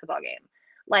a basketball game.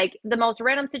 Like the most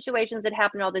random situations that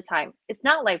happen all the time. It's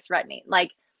not life threatening.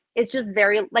 Like it's just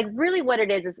very, like really what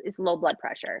it is low blood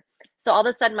pressure. So all of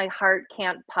a sudden my heart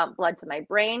can't pump blood to my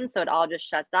brain. So it all just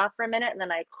shuts off for a minute and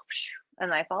then I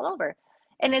fall over.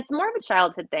 And it's more of a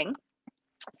childhood thing.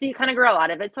 So you kind of grow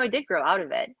out of it. So I did grow out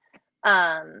of it.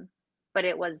 But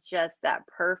it was just that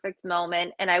perfect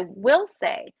moment. And I will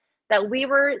say that we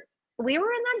were in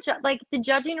that, like the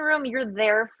judging room, you're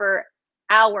there for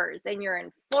hours and you're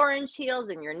in 4-inch heels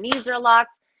and your knees are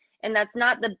locked. And that's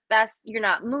not the best. You're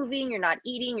not moving, you're not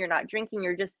eating, you're not drinking.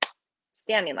 You're just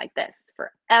standing like this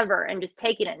forever and just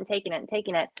taking it and taking it and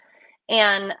taking it.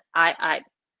 And I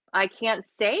can't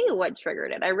say what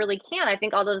triggered it. I really can't. I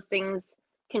think all those things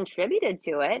contributed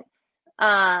to it.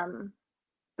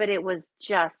 But it was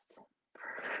just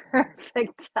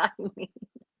perfect timing.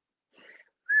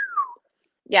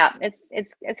 Yeah,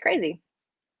 it's crazy.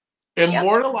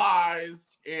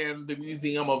 Immortalized in the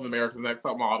Museum of America's Next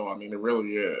Top Model. I mean, it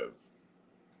really is.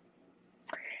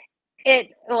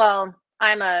 Well,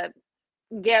 I'm a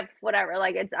GIF, whatever,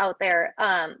 like it's out there.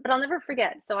 But I'll never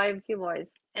forget. So I have 2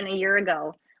 boys, and a year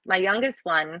ago, my youngest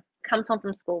one comes home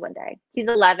from school one day. He's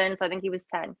 11, so I think he was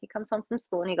 10. He comes home from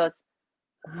school and he goes,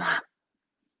 "Mom,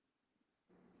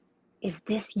 is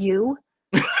this you?"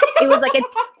 It was like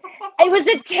it was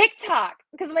a TikTok,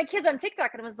 because my kid's on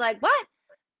TikTok, and I was like, "What?"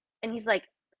 And he's like,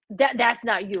 that's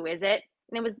not you, is it?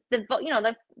 And it was the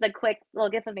quick little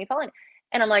gif of me falling.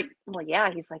 And I'm like, well,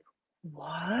 yeah. He's like,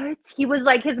 what? He was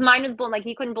like, his mind was blown. Like,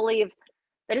 he couldn't believe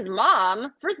that his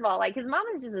mom, first of all, like his mom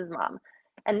is just his mom.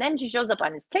 And then she shows up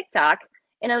on his TikTok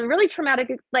in a really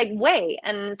traumatic like way.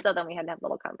 And so then we had to have a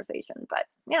little conversation, but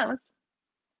yeah, it was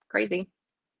crazy.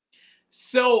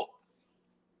 So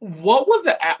what was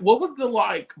the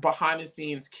like behind the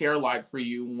scenes care like for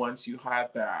you once you had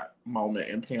that moment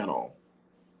in panel?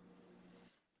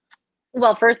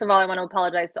 Well, first of all, I want to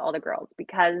apologize to all the girls,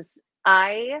 because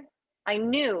I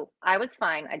knew I was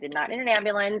fine. I did not need an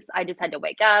ambulance. I just had to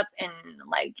wake up and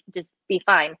like just be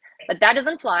fine. But that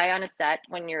doesn't fly on a set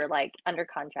when you're like under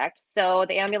contract. So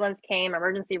the ambulance came,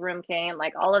 emergency room came,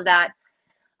 like all of that.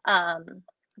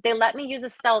 They let me use a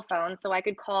cell phone so I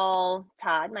could call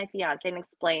Todd, my fiance, and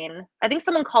explain. I think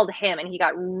someone called him and he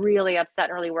got really upset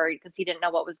and really worried because he didn't know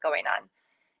what was going on.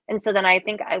 And so then I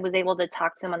think I was able to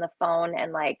talk to him on the phone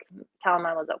and like tell him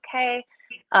I was okay.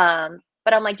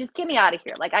 But I'm like, just get me out of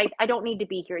here. Like, I don't need to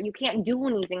be here. You can't do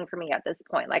anything for me at this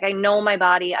point. Like, I know my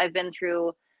body. I've been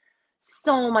through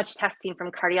so much testing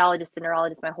from cardiologists and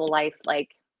neurologists my whole life. Like,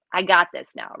 I got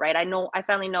this now, right? I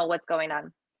finally know what's going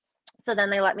on. So then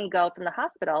they let me go from the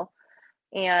hospital,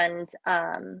 and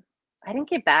I didn't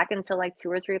get back until like 2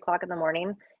 or 3 o'clock in the morning.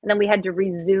 And then we had to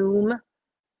resume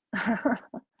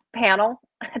panel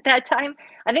at that time.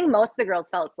 I think most of the girls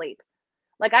fell asleep.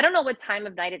 Like, I don't know what time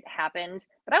of night it happened,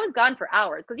 but I was gone for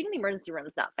hours because even the emergency room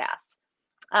is not fast.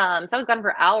 So I was gone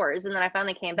for hours, and then I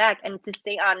finally came back. And to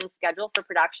stay on schedule for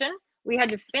production, we had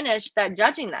to finish that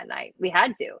judging that night. We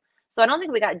had to. So I don't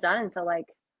think we got done until like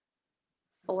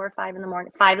 4 or 5 in the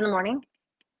morning, 5 in the morning.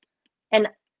 And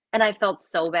I felt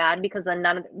so bad because then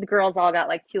none of the girls all got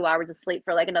like 2 hours of sleep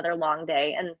for like another long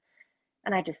day. And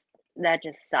that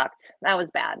just sucked. That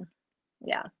was bad.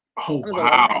 Yeah. Oh,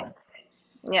 wow.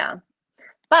 Yeah.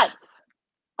 But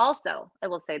also, I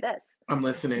will say this. I'm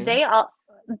listening. They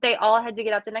all had to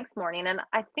get up the next morning, and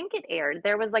I think it aired.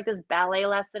 There was like this ballet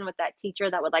lesson with that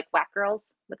teacher that would like whack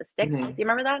girls with a stick. Mm-hmm. Do you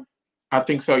remember that? I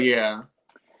think so, yeah.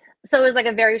 So it was like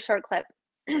a very short clip.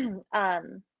 And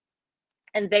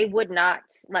they would not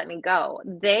let me go.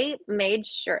 They made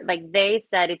sure, like they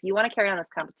said, if you want to carry on this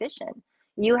competition,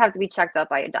 you have to be checked out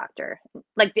by a doctor.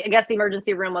 Like, I guess the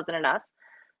emergency room wasn't enough.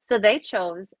 So they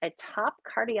chose a top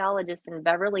cardiologist in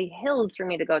Beverly Hills for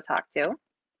me to go talk to.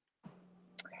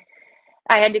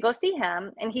 I had to go see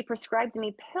him, and he prescribed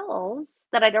me pills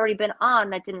that I'd already been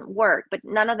on that didn't work, but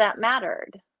none of that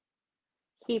mattered.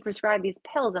 He prescribed these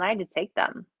pills, and I had to take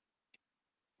them.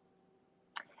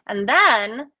 And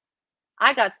then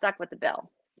I got stuck with the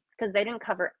bill because they didn't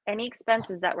cover any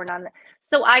expenses that were not.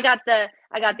 So I got the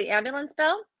ambulance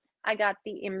bill. I got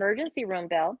the emergency room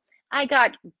bill. I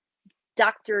got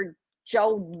Dr.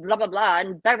 Joe blah, blah, blah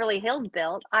in Beverly Hills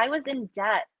bill. I was in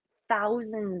debt,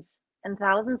 thousands and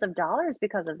thousands of dollars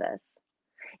because of this.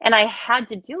 And I had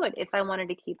to do it if I wanted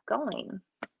to keep going.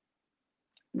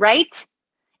 Right?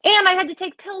 And I had to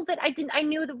take pills that I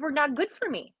knew that were not good for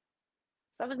me.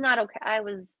 So I was not okay. I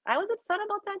was upset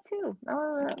about that too.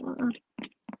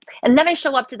 And then I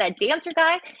show up to that dancer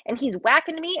guy, and he's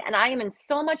whacking me, and I am in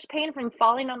so much pain from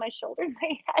falling on my shoulder and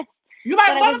my head. You like,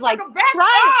 I was like, back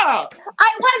up.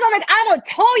 I'm like, I'm gonna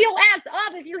tow your ass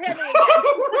up if you hit me again.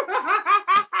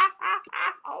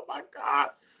 Oh my God.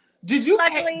 Did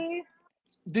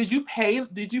you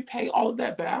pay all of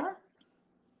that back?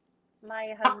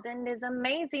 My husband is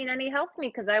amazing, and he helped me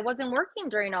because I wasn't working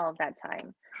during all of that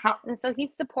time. How And so he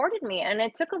supported me, and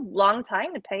it took a long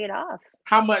time to pay it off.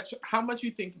 how much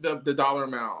you think the dollar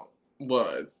amount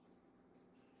was?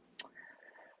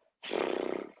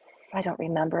 I don't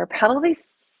remember. Probably,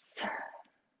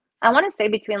 I want to say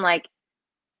between like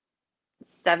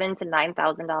 $7,000 to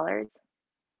 $9,000.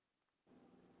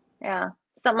 Yeah,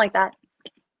 something like that.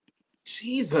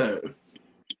 Jesus.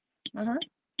 hmm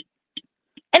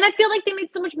And I feel like they made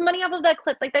so much money off of that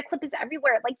clip. Like that clip is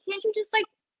everywhere. Like, can't you just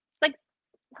like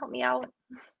help me out?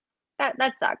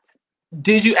 That sucked.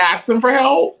 Did you ask them for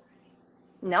help?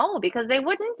 No, because they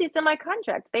wouldn't. It's in my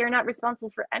contracts. They are not responsible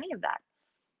for any of that.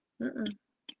 Mm-mm.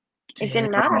 It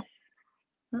didn't matter.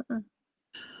 Mm-mm.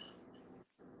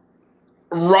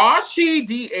 Rashi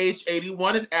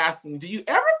DH81 is asking, do you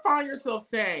ever find yourself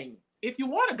saying, if you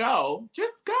want to go,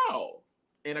 just go,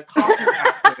 in a confident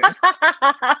accent?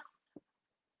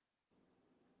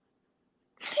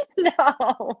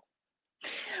 No.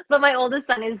 But my oldest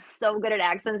son is so good at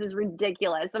accents, it's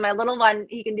ridiculous. And my little one,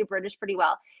 he can do British pretty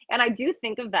well. And I do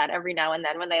think of that every now and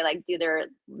then when they like do their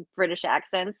British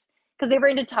accents. Because they were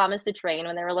into Thomas the Train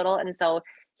when they were little. And so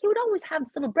he would always have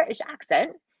this little British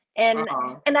accent. And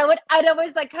I'd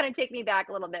always like kind of take me back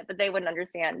a little bit, but they wouldn't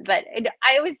understand. But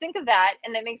I always think of that,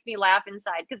 and it makes me laugh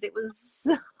inside because it was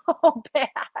so bad.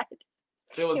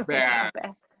 It was bad.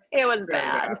 It was Very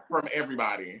bad. from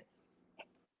everybody.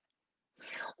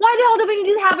 Why the hell do we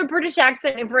need to have a British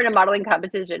accent if we're in a modeling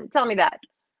competition? Tell me that.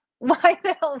 Why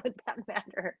the hell would that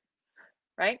matter?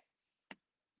 Right?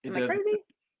 Am I crazy?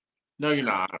 No, you're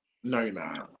not. No, you're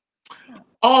not.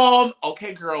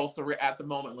 Okay, girls, so we're at the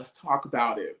moment. Let's talk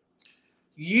about it.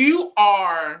 You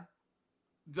are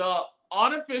the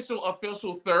unofficial,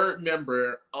 official third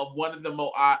member of one of the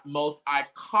most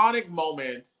iconic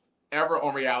moments ever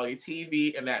on reality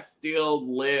TV, and that still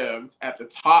lives at the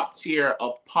top tier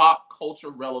of pop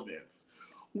culture relevance.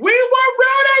 We were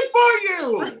rooting for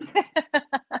you!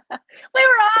 We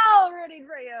were all rooting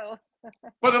for you.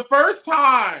 For the first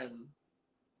time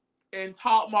in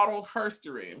top model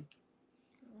history,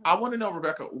 I want to know,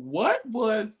 Rebecca, what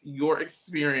was your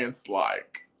experience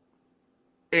like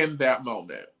in that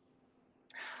moment?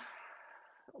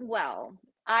 Well,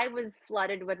 I was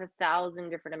flooded with 1,000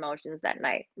 different emotions that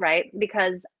night, right?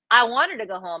 Because I wanted to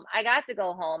go home. I got to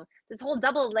go home. This whole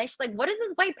double elimination, like, what does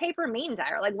this white paper mean,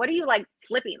 Tyra? Like, what are you like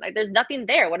flipping? Like, there's nothing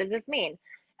there. What does this mean?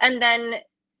 And then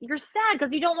you're sad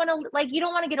because you don't want to, like, you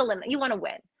don't want to get eliminated. You want to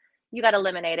win. You got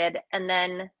eliminated, and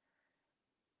then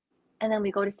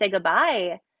we go to say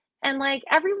goodbye. And like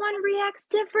everyone reacts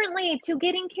differently to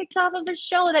getting kicked off of a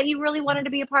show that you really wanted to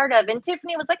be a part of. And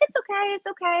Tiffany was like, it's okay, it's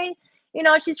okay. You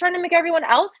know, she's trying to make everyone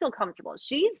else feel comfortable.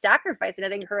 She's sacrificing, I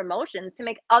think, her emotions to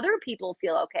make other people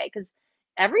feel okay. Because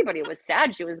everybody was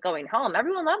sad she was going home.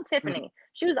 Everyone loved Tiffany.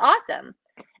 She was awesome.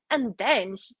 And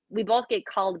then we both get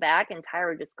called back, and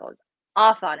Tyra just goes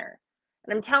off on her.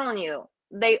 And I'm telling you,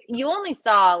 you only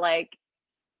saw like,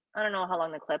 I don't know how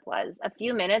long the clip was, a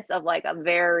few minutes of like a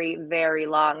very, very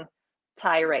long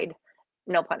tirade.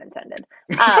 No pun intended.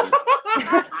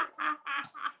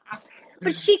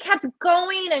 But she kept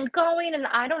going and going, and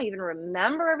I don't even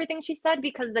remember everything she said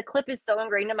because the clip is so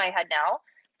ingrained in my head now.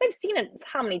 Because I've seen it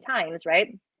how many times,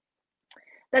 right?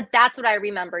 That's what I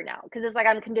remember now. Because it's like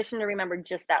I'm conditioned to remember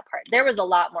just that part. There was a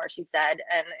lot more she said,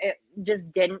 and it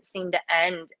just didn't seem to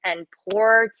end. And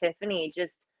poor Tiffany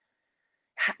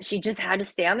she just had to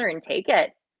stand there and take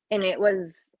it. And it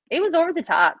was over the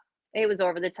top. It was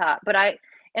over the top. But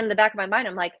in the back of my mind,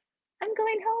 I'm like, I'm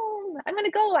going home. I'm going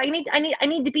to go. I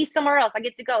need to be somewhere else. I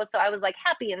get to go. So I was like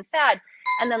happy and sad.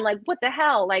 And then like, what the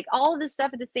hell? Like all of this stuff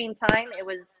at the same time.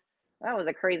 That was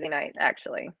a crazy night,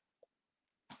 actually.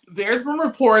 There's been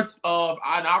reports of,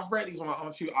 and I've read these with my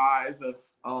own two eyes,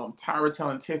 of Tyra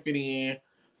telling Tiffany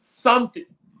something.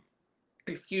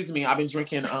 Excuse me, I've been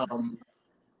drinking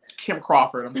Kim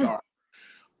Crawford, I'm sorry.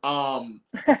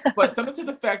 But something to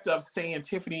the effect of saying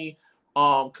Tiffany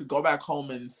could go back home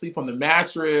and sleep on the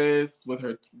mattress with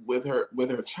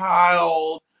her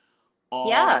child.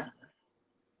 Yeah.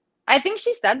 I think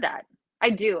she said that. I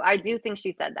do think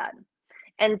she said that.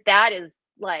 And that is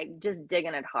like just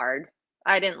digging it hard.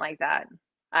 I didn't like that.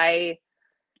 I'm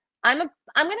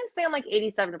gonna say I'm like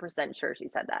 87% sure she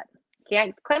said that.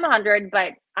 Can't claim 100,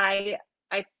 but I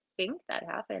think that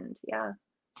happened. Yeah.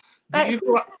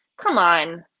 Come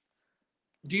on.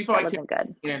 Do you feel like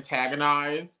Tiffany was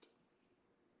antagonized?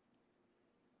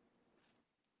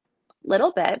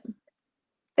 Little bit.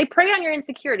 They prey on your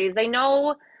insecurities. They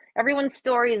know everyone's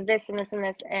story is this and this and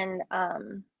this. And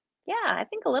yeah, I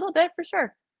think a little bit for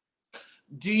sure.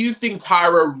 Do you think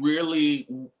Tyra really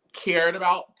cared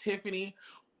about Tiffany.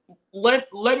 Let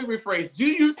me rephrase. Do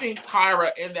you think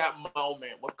Tyra in that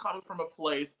moment was coming from a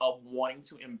place of wanting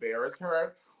to embarrass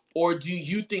her? Or do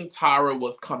you think Tyra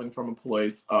was coming from a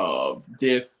place of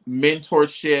this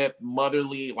mentorship,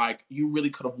 motherly, like, you really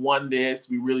could have won this.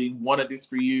 We really wanted this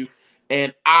for you.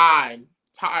 And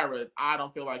Tyra, I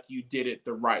don't feel like you did it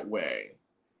the right way.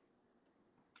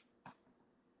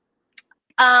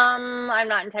 I'm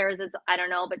not in Tyra's, I don't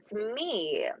know, but to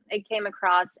me, it came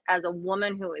across as a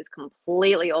woman who is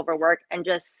completely overworked and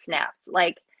just snapped.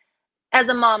 Like, as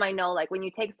a mom, I know, like, when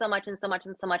you take so much and so much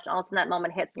and so much, and all of a sudden that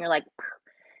moment hits and you're like,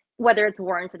 whether it's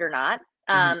warranted or not.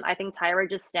 I think Tyra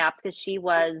just snapped because she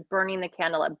was burning the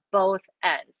candle at both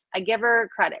ends. I give her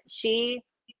credit. She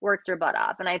works her butt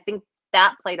off. And I think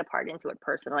that played a part into it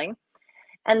personally.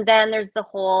 And then there's the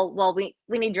whole, well, we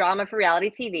need drama for reality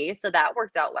TV. So that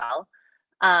worked out well.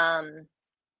 And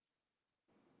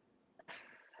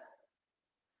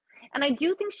I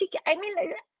do think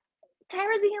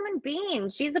Tyra's a human being.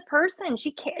 She's a person.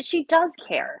 She does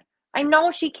care. I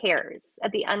know she cares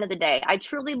at the end of the day. I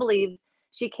truly believe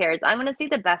she cares. I'm going to see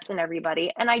the best in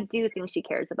everybody. And I do think she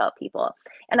cares about people.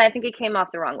 And I think it came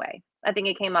off the wrong way. I think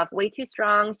it came off way too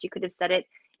strong. She could have said it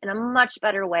in a much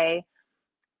better way.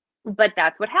 But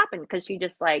that's what happened because she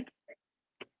just like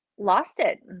lost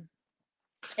it.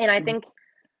 And I think,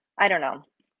 I don't know.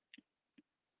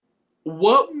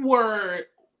 What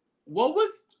was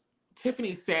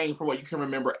Tiffany saying, from what you can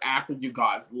remember, after you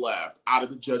guys left out of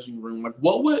the judging room? Like,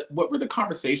 what were the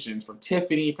conversations from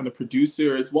Tiffany, from the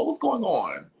producers? What was going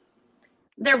on?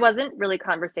 There wasn't really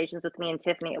conversations with me and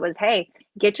Tiffany. It was, hey,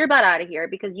 get your butt out of here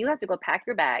because you have to go pack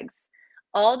your bags.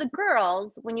 All the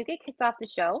girls, when you get kicked off the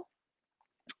show,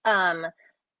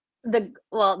 the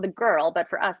girl, but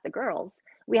for us, the girls,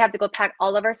 we have to go pack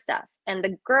all of our stuff. And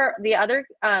the other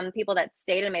people that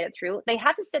stayed and made it through, they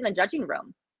had to sit in the judging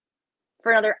room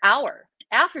for another hour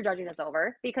after judging is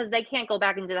over because they can't go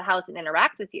back into the house and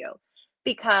interact with you.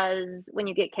 Because when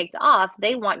you get kicked off,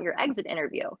 they want your exit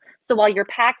interview. So while you're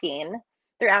packing,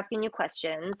 they're asking you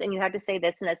questions and you have to say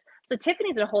this and this. So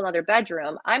Tiffany's in a whole other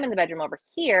bedroom. I'm in the bedroom over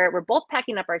here. We're both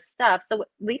packing up our stuff. So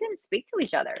we didn't speak to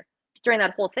each other during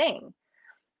that whole thing.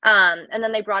 And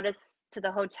then they brought us to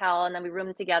the hotel and then we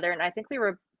roomed together. And I think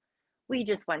we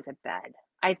just went to bed.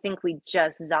 I think we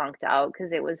just zonked out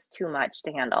because it was too much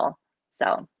to handle.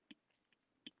 So.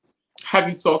 Have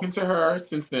you spoken to her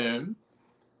since then?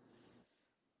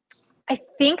 I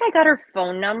think I got her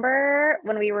phone number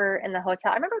when we were in the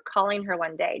hotel. I remember calling her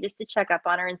one day just to check up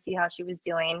on her and see how she was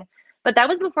doing. But that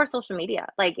was before social media.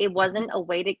 Like, it wasn't a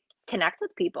way to connect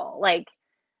with people. Like,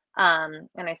 and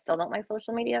I still don't like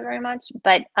social media very much.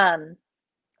 But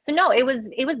so no, it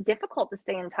was difficult to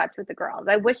stay in touch with the girls.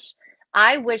 I wish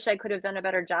I could have done a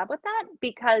better job with that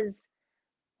because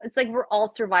it's like we're all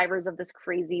survivors of this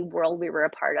crazy world we were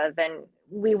a part of. And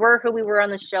we were who we were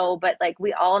on the show, but like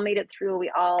we all made it through.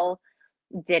 We all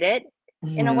did it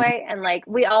in a way. And like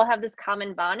we all have this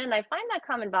common bond. And I find that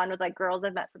common bond with like girls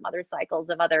I've met from other cycles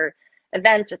of other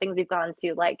events or things we've gone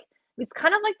to. Like, it's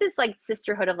kind of like this like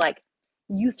sisterhood of like,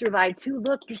 you survived too.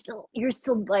 Look, you're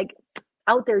still like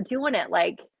out there doing it.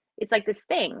 Like, it's like this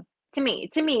thing to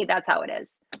me, that's how it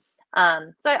is.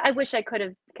 So I wish I could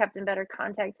have kept in better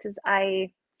contact because I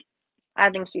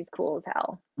think she's cool as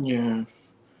hell.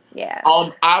 Yes. Yeah.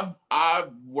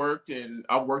 I've worked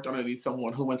under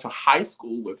someone who went to high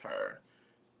school with her.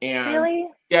 And really?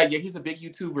 Yeah, he's a big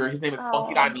YouTuber. His name is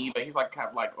Funky Dineva. He's like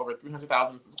have like over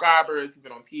 300,000 subscribers. He's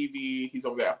been on TV. He's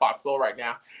over there at Fox Soul right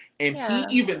now. And he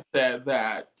even said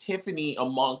that Tiffany,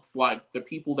 amongst like the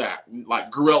people that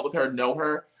like grew up with her, know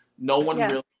her, no one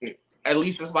really, at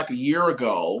least it's like a year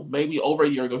ago, maybe over a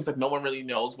year ago, he's like, no one really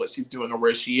knows what she's doing or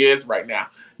where she is right now.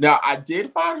 Now, I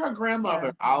did find her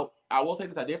grandmother. I will say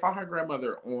this, I did find her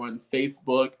grandmother on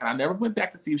Facebook, and I never went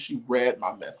back to see if she read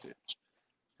my message.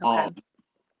 Okay.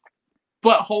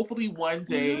 But hopefully one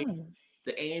day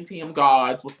the A&TM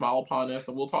gods will smile upon us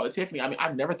and we'll talk to Tiffany. I mean,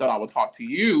 I never thought I would talk to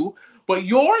you, but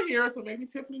you're here, so maybe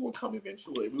Tiffany will come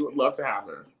eventually. We would love to have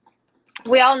her.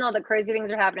 We all know that crazy things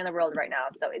are happening in the world right now,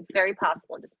 so it's very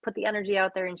possible. Just put the energy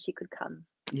out there and she could come.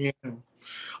 Yeah.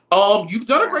 You've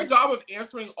done a great job of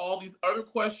answering all these other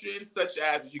questions, such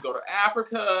as, did you go to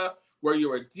Africa? Were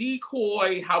you a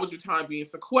decoy? How was your time being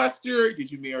sequestered?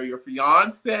 Did you marry your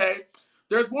fiance?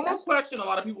 There's one more question a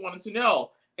lot of people wanted to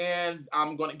know, and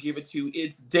I'm going to give it to,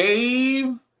 it's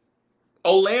Dave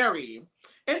O'Leary.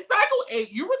 In Cycle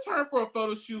 8, you returned for a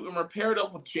photo shoot and were paired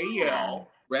up with JL.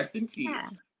 Rest in peace. Yeah.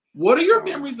 What are your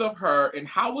memories of her, and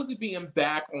how was it being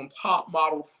back on Top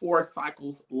Model 4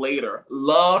 cycles later?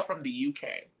 Love from the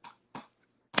UK.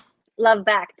 Love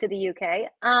back to the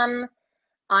UK.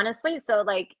 honestly, so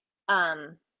like, I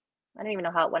don't even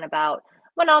know how it went about.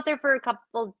 Went out there for a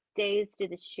couple days to do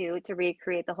the shoot to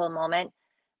recreate the whole moment.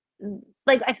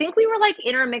 Like, I think we were like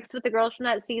intermixed with the girls from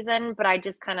that season, but I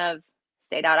just kind of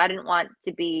stayed out. I didn't want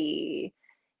to be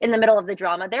in the middle of the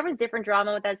drama. There was different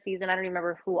drama with that season. I don't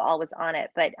remember who all was on it,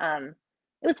 but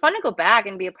it was fun to go back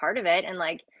and be a part of it and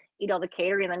like eat all the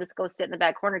catering and then just go sit in the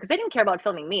back corner because they didn't care about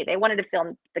filming me. They wanted to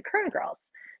film the current girls.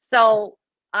 So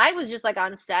I was just like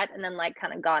on set and then like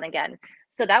kind of gone again.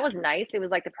 So that was nice. It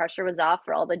was like the pressure was off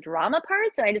for all the drama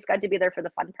parts and I just got to be there for the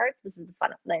fun parts. This is the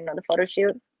fun, you know, the photo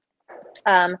shoot.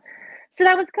 So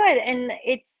that was good. And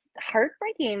it's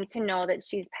heartbreaking to know that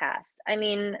she's passed. I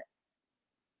mean,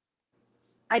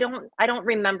 I don't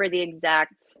remember the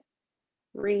exact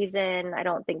reason. I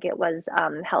don't think it was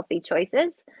healthy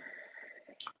choices.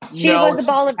 She was a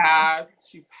ball of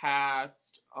she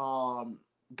passed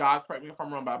guys, correct me if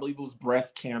I'm wrong, but I believe it was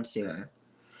breast cancer.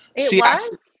 She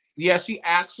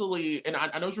actually, and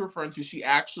I know what you're referring to, she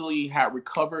actually had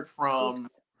recovered from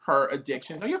her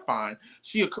addictions. No, you're fine.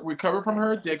 She recovered from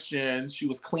her addictions. She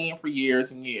was clean for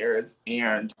years and years,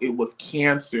 and it was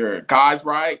cancer. Guys,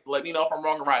 right? Let me know if I'm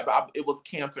wrong or right, but it was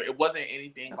cancer. It wasn't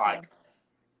anything like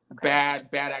bad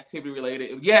activity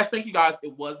related. Yes, thank you guys.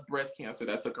 It was breast cancer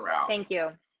that took her out. Thank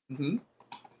you. Mm-hmm.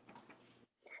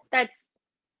 That's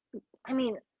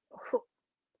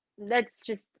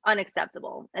just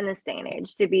unacceptable in this day and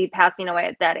age to be passing away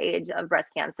at that age of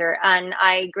breast cancer. And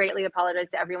I greatly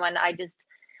apologize to everyone. I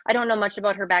don't know much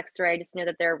about her backstory. I just knew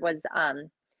that there was,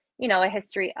 a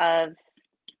history of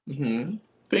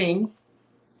things.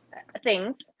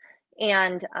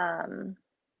 And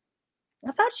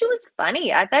I thought she was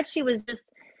funny. I thought she was just,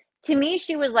 to me,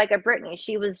 she was like a Britney.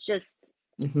 She was just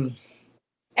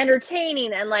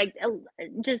entertaining and like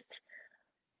just,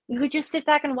 you could just sit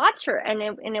back and watch her. And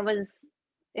it was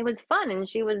fun. And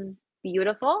she was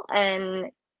beautiful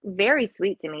and very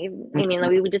sweet to me. I mean,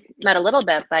 we just met a little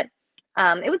bit, but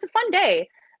it was a fun day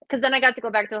because then I got to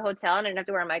go back to the hotel and I didn't have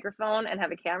to wear a microphone and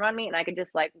have a camera on me and I could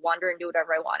just like wander and do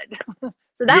whatever I wanted.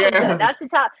 So that was good.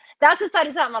 That's the side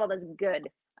of top model that's good.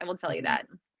 I will tell you that.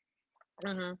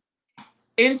 Mm-hmm.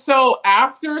 And so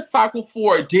after cycle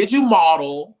 4, did you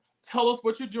model? Tell us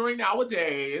what you're doing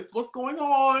nowadays. What's going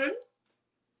on?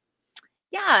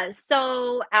 Yeah.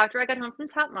 So after I got home from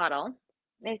Top Model,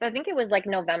 I think it was like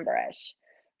November-ish.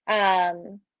 I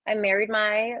married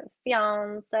my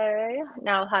fiance,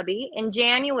 now hubby, in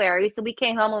January. So we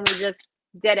came home and we just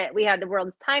did it. We had the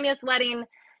world's tiniest wedding.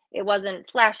 It wasn't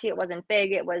flashy. It wasn't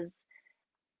big. It was,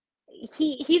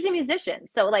 he's a musician.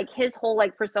 So like his whole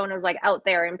like persona is like out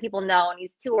there and people know, and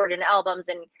he's toured in albums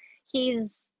and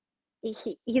he's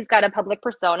got a public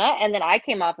persona. And then I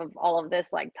came off of all of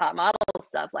this like Top Model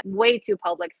stuff, like way too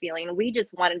public feeling. We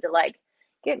just wanted to like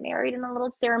get married in a little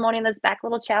ceremony in this back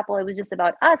little chapel. It was just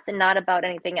about us and not about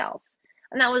anything else.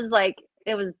 And that was like,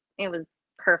 it was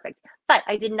perfect. But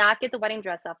I did not get the wedding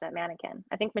dress off that mannequin.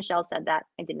 I think Michelle said that.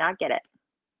 I did not get it.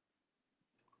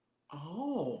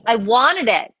 Oh. I wanted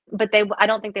it, but I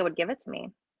don't think they would give it to me.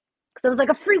 Because it was like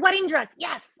a free wedding dress.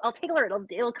 Yes, I'll take it.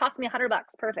 It'll cost me $100.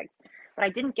 Perfect. But I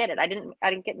didn't get it. I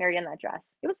didn't get married in that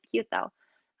dress. It was cute though.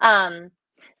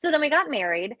 So then we got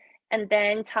married and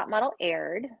then Top Model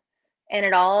aired. And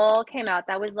it all came out.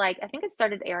 That was like, I think it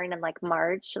started airing in like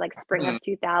March, like spring of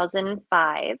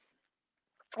 2005.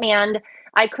 And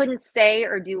I couldn't say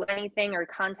or do anything or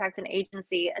contact an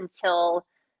agency until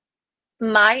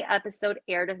my episode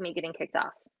aired of me getting kicked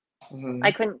off.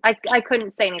 I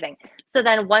couldn't say anything. So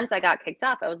then once I got kicked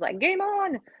off, I was like, game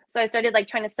on. So I started like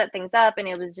trying to set things up and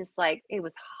it was just like, it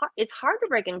was hard. It's hard to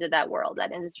break into that world,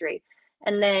 that industry.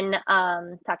 And then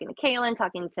talking to Kaylin,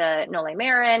 talking to Nole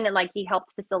Marin, and like he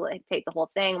helped facilitate the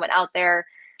whole thing, went out there,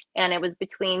 and it was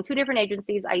between 2 different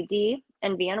agencies, ID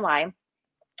and VNY.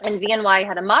 And VNY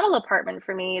had a model apartment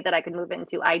for me that I could move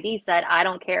into. ID said, I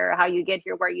don't care how you get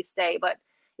here, where you stay, but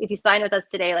if you sign with us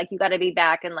today, like you got to be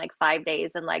back in like 5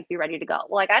 days and like be ready to go.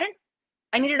 Well, like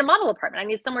I needed a model apartment. I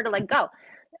needed somewhere to like go.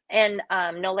 And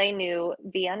Nole knew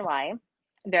VNY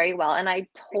very well. And I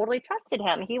totally trusted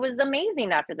him. He was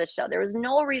amazing after the show. There was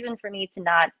no reason for me to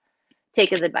not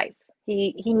take his advice.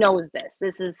 He knows this.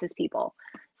 This is his people.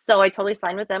 So I totally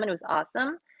signed with them and it was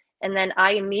awesome. And then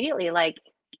I immediately I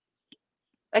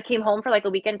came home for like a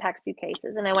weekend, packed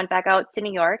suitcases, and I went back out to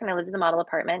New York and I lived in the model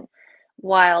apartment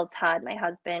while Todd, my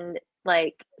husband,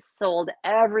 like sold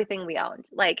everything we owned,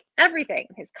 like everything,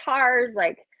 his cars,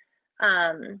 like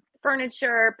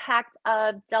furniture, packed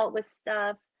up, dealt with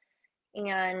stuff.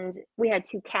 And we had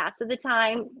 2 cats at the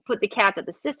time, put the cats at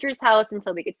the sister's house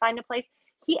until we could find a place.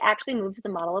 He actually moved to the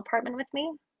model apartment with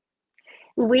me.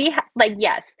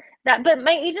 Yes, but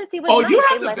my agency was Oh, you nice.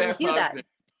 They have the let him best do that. husband.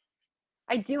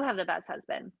 I do have the best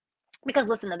husband because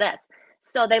listen to this.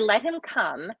 So they let him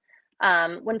come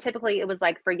when typically it was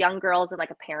like for young girls and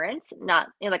like a parent, not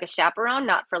like a chaperone,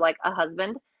 not for like a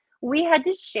husband. We had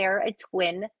to share a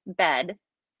twin bed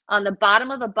on the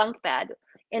bottom of a bunk bed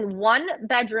in one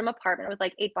bedroom apartment with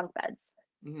like 8 bunk beds.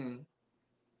 Mm-hmm.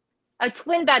 A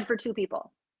twin bed for 2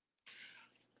 people.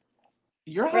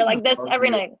 Your We're husband like this loves every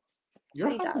you. night. Your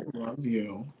He husband does. loves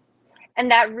you. And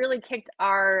that really kicked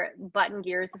our butt in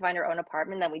gears to find our own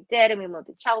apartment. Then we did, and we moved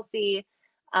to Chelsea.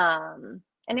 And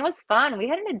it was fun. We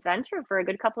had an adventure for a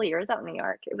good couple of years out in New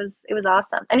York. It was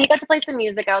awesome. And he got to play some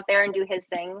music out there and do his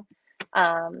thing.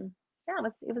 Yeah,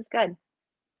 it was good.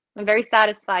 I'm very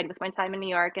satisfied with my time in New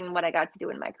York and what I got to do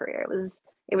in my career.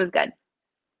 It was good.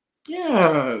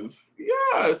 Yes.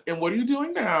 Yes. And what are you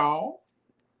doing now?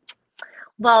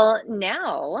 Well,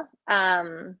 now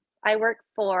I'm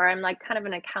like kind of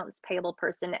an accounts payable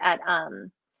person at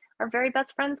our very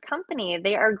best friend's company.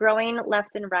 They are growing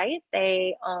left and right.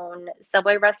 They own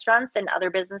Subway restaurants and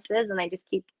other businesses, and they just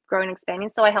keep growing and expanding.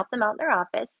 So I help them out in their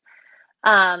office.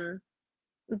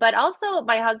 But also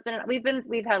my husband,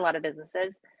 we've had a lot of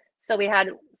businesses. So we had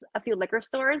a few liquor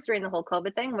stores during the whole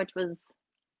COVID thing, which was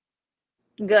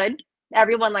good.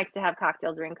 Everyone likes to have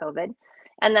cocktails during COVID.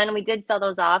 And then we did sell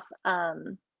those off.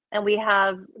 And we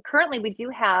do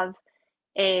have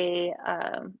a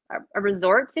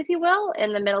resort, if you will,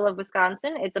 in the middle of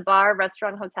Wisconsin. It's a bar,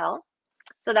 restaurant, hotel.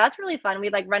 So that's really fun. We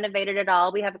like renovated it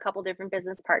all. We have a couple different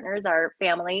business partners, our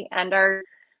family and our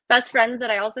best friends that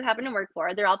I also happen to work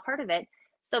for. They're all part of it.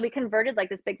 So we converted like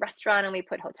this big restaurant and we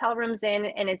put hotel rooms in,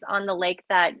 and it's on the lake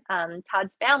that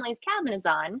Todd's family's cabin is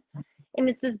on. And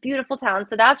it's this beautiful town.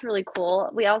 So that's really cool.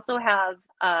 We also have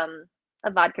a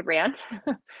vodka brand,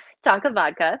 Tonka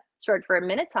Vodka, short for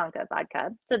Minnetonka Vodka.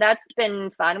 So that's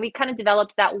been fun. We kind of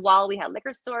developed that while we had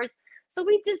liquor stores. So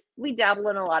we dabble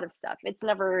in a lot of stuff. It's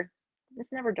never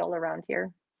dull around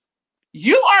here.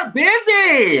 You are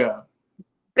busy.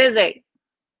 Busy.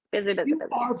 You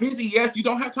are busy. Yes, you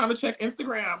don't have time to check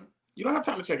Instagram. You don't have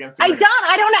time to check Instagram.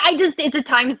 I don't. It's a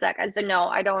time suck. I said no.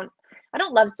 I don't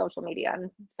love social media. I'm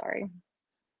sorry.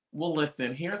 Well,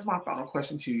 listen, here's my final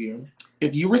question to you.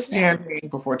 If you were standing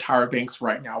before Tyra Banks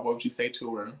right now, what would you say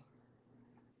to her?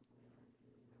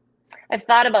 I've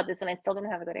thought about this and I still don't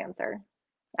have a good answer.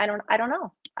 I don't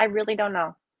know. I really don't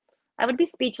know. I would be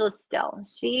speechless still.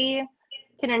 She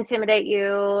can intimidate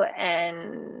you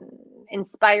and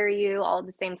inspire you all at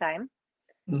the same time.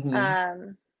 Mm-hmm.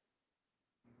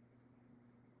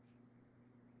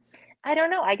 I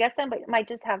don't know. I guess I might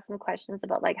just have some questions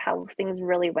about like how things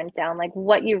really went down, like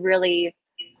what really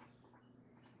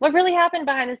happened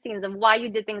behind the scenes of why you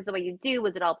did things the way you do.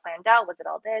 Was it all planned out? Was it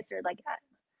all this or like that?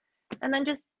 And then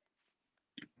just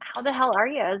how the hell are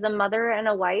you as a mother and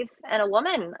a wife and a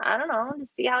woman? I don't know. To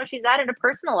see how she's at a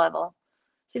personal level.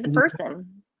 She's a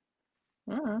person.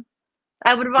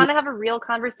 I would want to have a real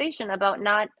conversation about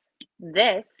not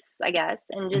this, I guess,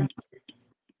 and just,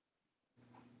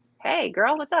 hey,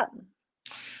 girl, what's up?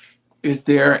 Is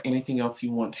there anything else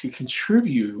you want to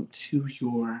contribute to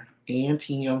your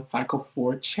Auntie on Cycle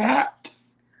 4 chat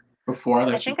before I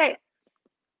let you?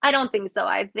 I don't think so.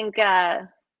 I think I've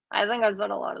said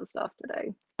a lot of stuff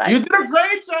today. But you did a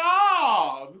great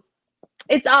job.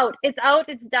 It's out.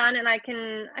 It's done, and I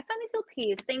finally feel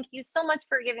peace. Thank you so much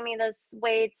for giving me this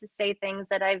way to say things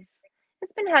that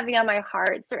it's been heavy on my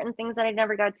heart. Certain things that I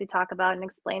never got to talk about and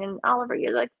explain. And Oliver,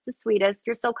 you're like the sweetest.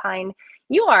 You're so kind.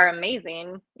 You are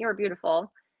amazing. You are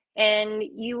beautiful. And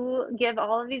you give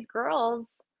all of these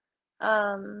girls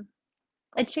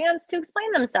a chance to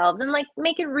explain themselves and like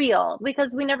make it real,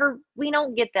 because we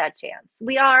don't get that chance.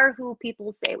 We are who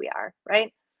people say we are,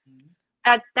 right?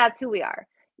 That's who we are.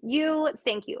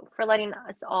 Thank you for letting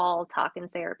us all talk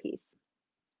and say our piece.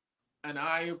 And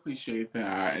I appreciate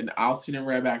that. And I'll send it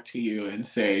right back to you and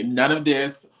say, none of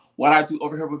this, what I do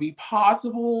over here, would be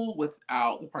possible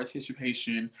without the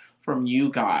participation from you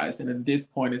guys. And at this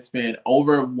point, it's been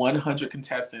over 100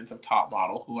 contestants of Top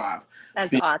Model who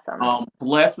I've been awesome.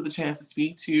 Blessed with the chance to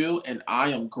speak to. And I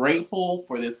am grateful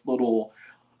for this little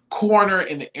corner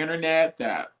in the internet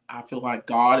that I feel like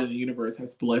God and the universe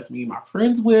has blessed me, my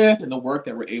friends with, and the work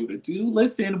that we're able to do.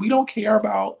 Listen, we don't care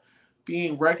about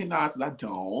being recognized, because I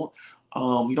don't.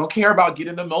 We don't care about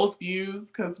getting the most views,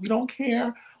 because we don't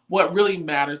care. What really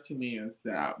matters to me is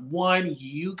that, one,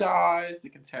 you guys, the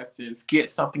contestants,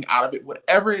 get something out of it.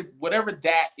 Whatever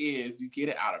that is, you get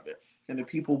it out of it. And the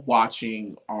people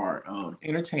watching are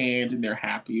entertained and they're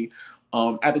happy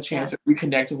at the chance of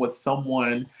reconnecting with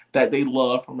someone that they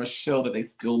love from a show that they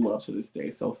still love to this day.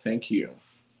 So thank you.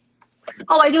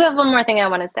 Oh, I do have one more thing I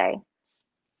want to say.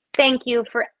 Thank you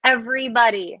for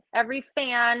everybody, every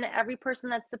fan, every person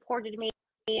that supported me.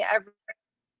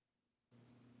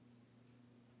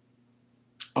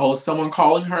 Oh, is someone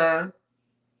calling her?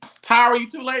 Tyra, you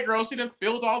too late, girl. She done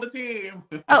spilled all the tea.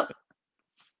 Oh,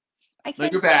 No,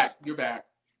 you're back. You're back.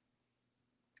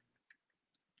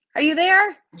 Are you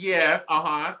there? Yes.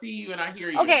 I see you and I hear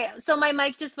you. Okay, so my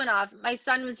mic just went off. My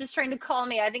son was just trying to call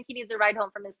me. I think he needs a ride home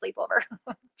from his sleepover.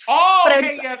 Oh,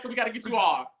 okay, yeah. So we got to get you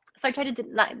off. So I tried to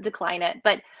not decline it,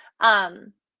 but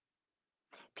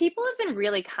people have been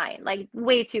really kind, like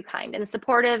way too kind and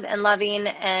supportive and loving.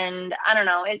 And I don't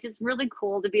know, it's just really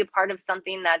cool to be a part of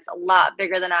something that's a lot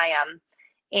bigger than I am.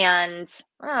 And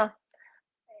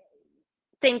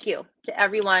thank you to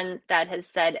everyone that has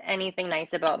said anything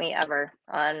nice about me ever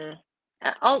on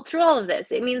through all of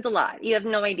this. It means a lot. You have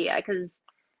no idea, because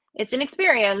it's an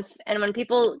experience. And when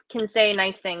people can say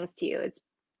nice things to you, it's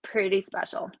pretty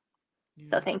special. Yeah.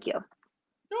 So thank you.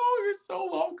 No, you're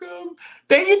so welcome.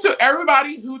 Thank you to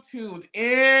everybody who tuned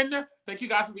in. Thank you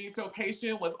guys for being so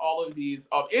patient with all of these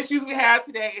issues we had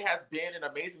today. It has been an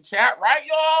amazing chat, right,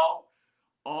 y'all?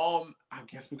 I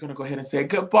guess we're gonna go ahead and say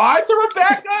goodbye to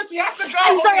Rebecca. She has to go.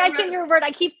 I'm sorry, I can't hear a word.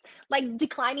 I keep like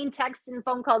declining texts and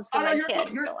phone calls from my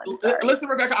kid. Listen,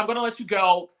 Rebecca, I'm gonna let you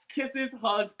go. Kisses,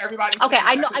 hugs, everybody. Okay,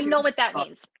 I know what that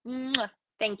means.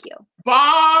 Thank you.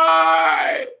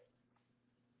 Bye.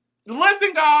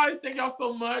 Listen, guys, thank y'all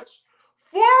so much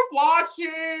for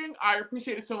watching. I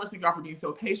appreciate it so much. Thank y'all for being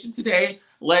so patient today.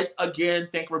 Let's again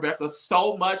thank Rebecca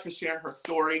so much for sharing her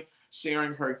story,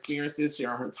 sharing her experiences,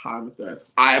 sharing her time with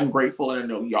us. I am grateful, and I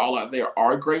know y'all out there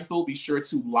are grateful. Be sure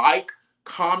to like,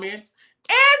 comment,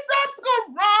 and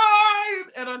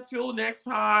subscribe. And until next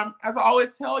time, as I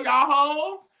always tell y'all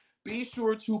hoes, be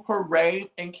sure to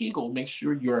parade and Kegel. Make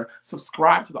sure you're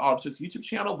subscribed to the Oliver Twixt YouTube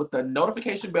channel with the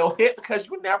notification bell hit, because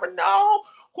you never know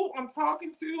who I'm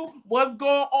talking to, what's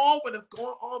going on, when it's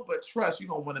going on. But trust, you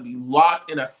don't want to be locked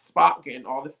in a spot getting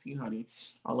all this tea, honey.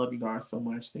 I love you guys so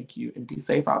much. Thank you. And be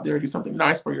safe out there. Do something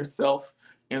nice for yourself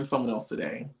and someone else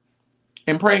today.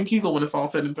 And pray and Kegel when it's all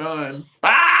said and done.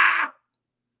 Bye!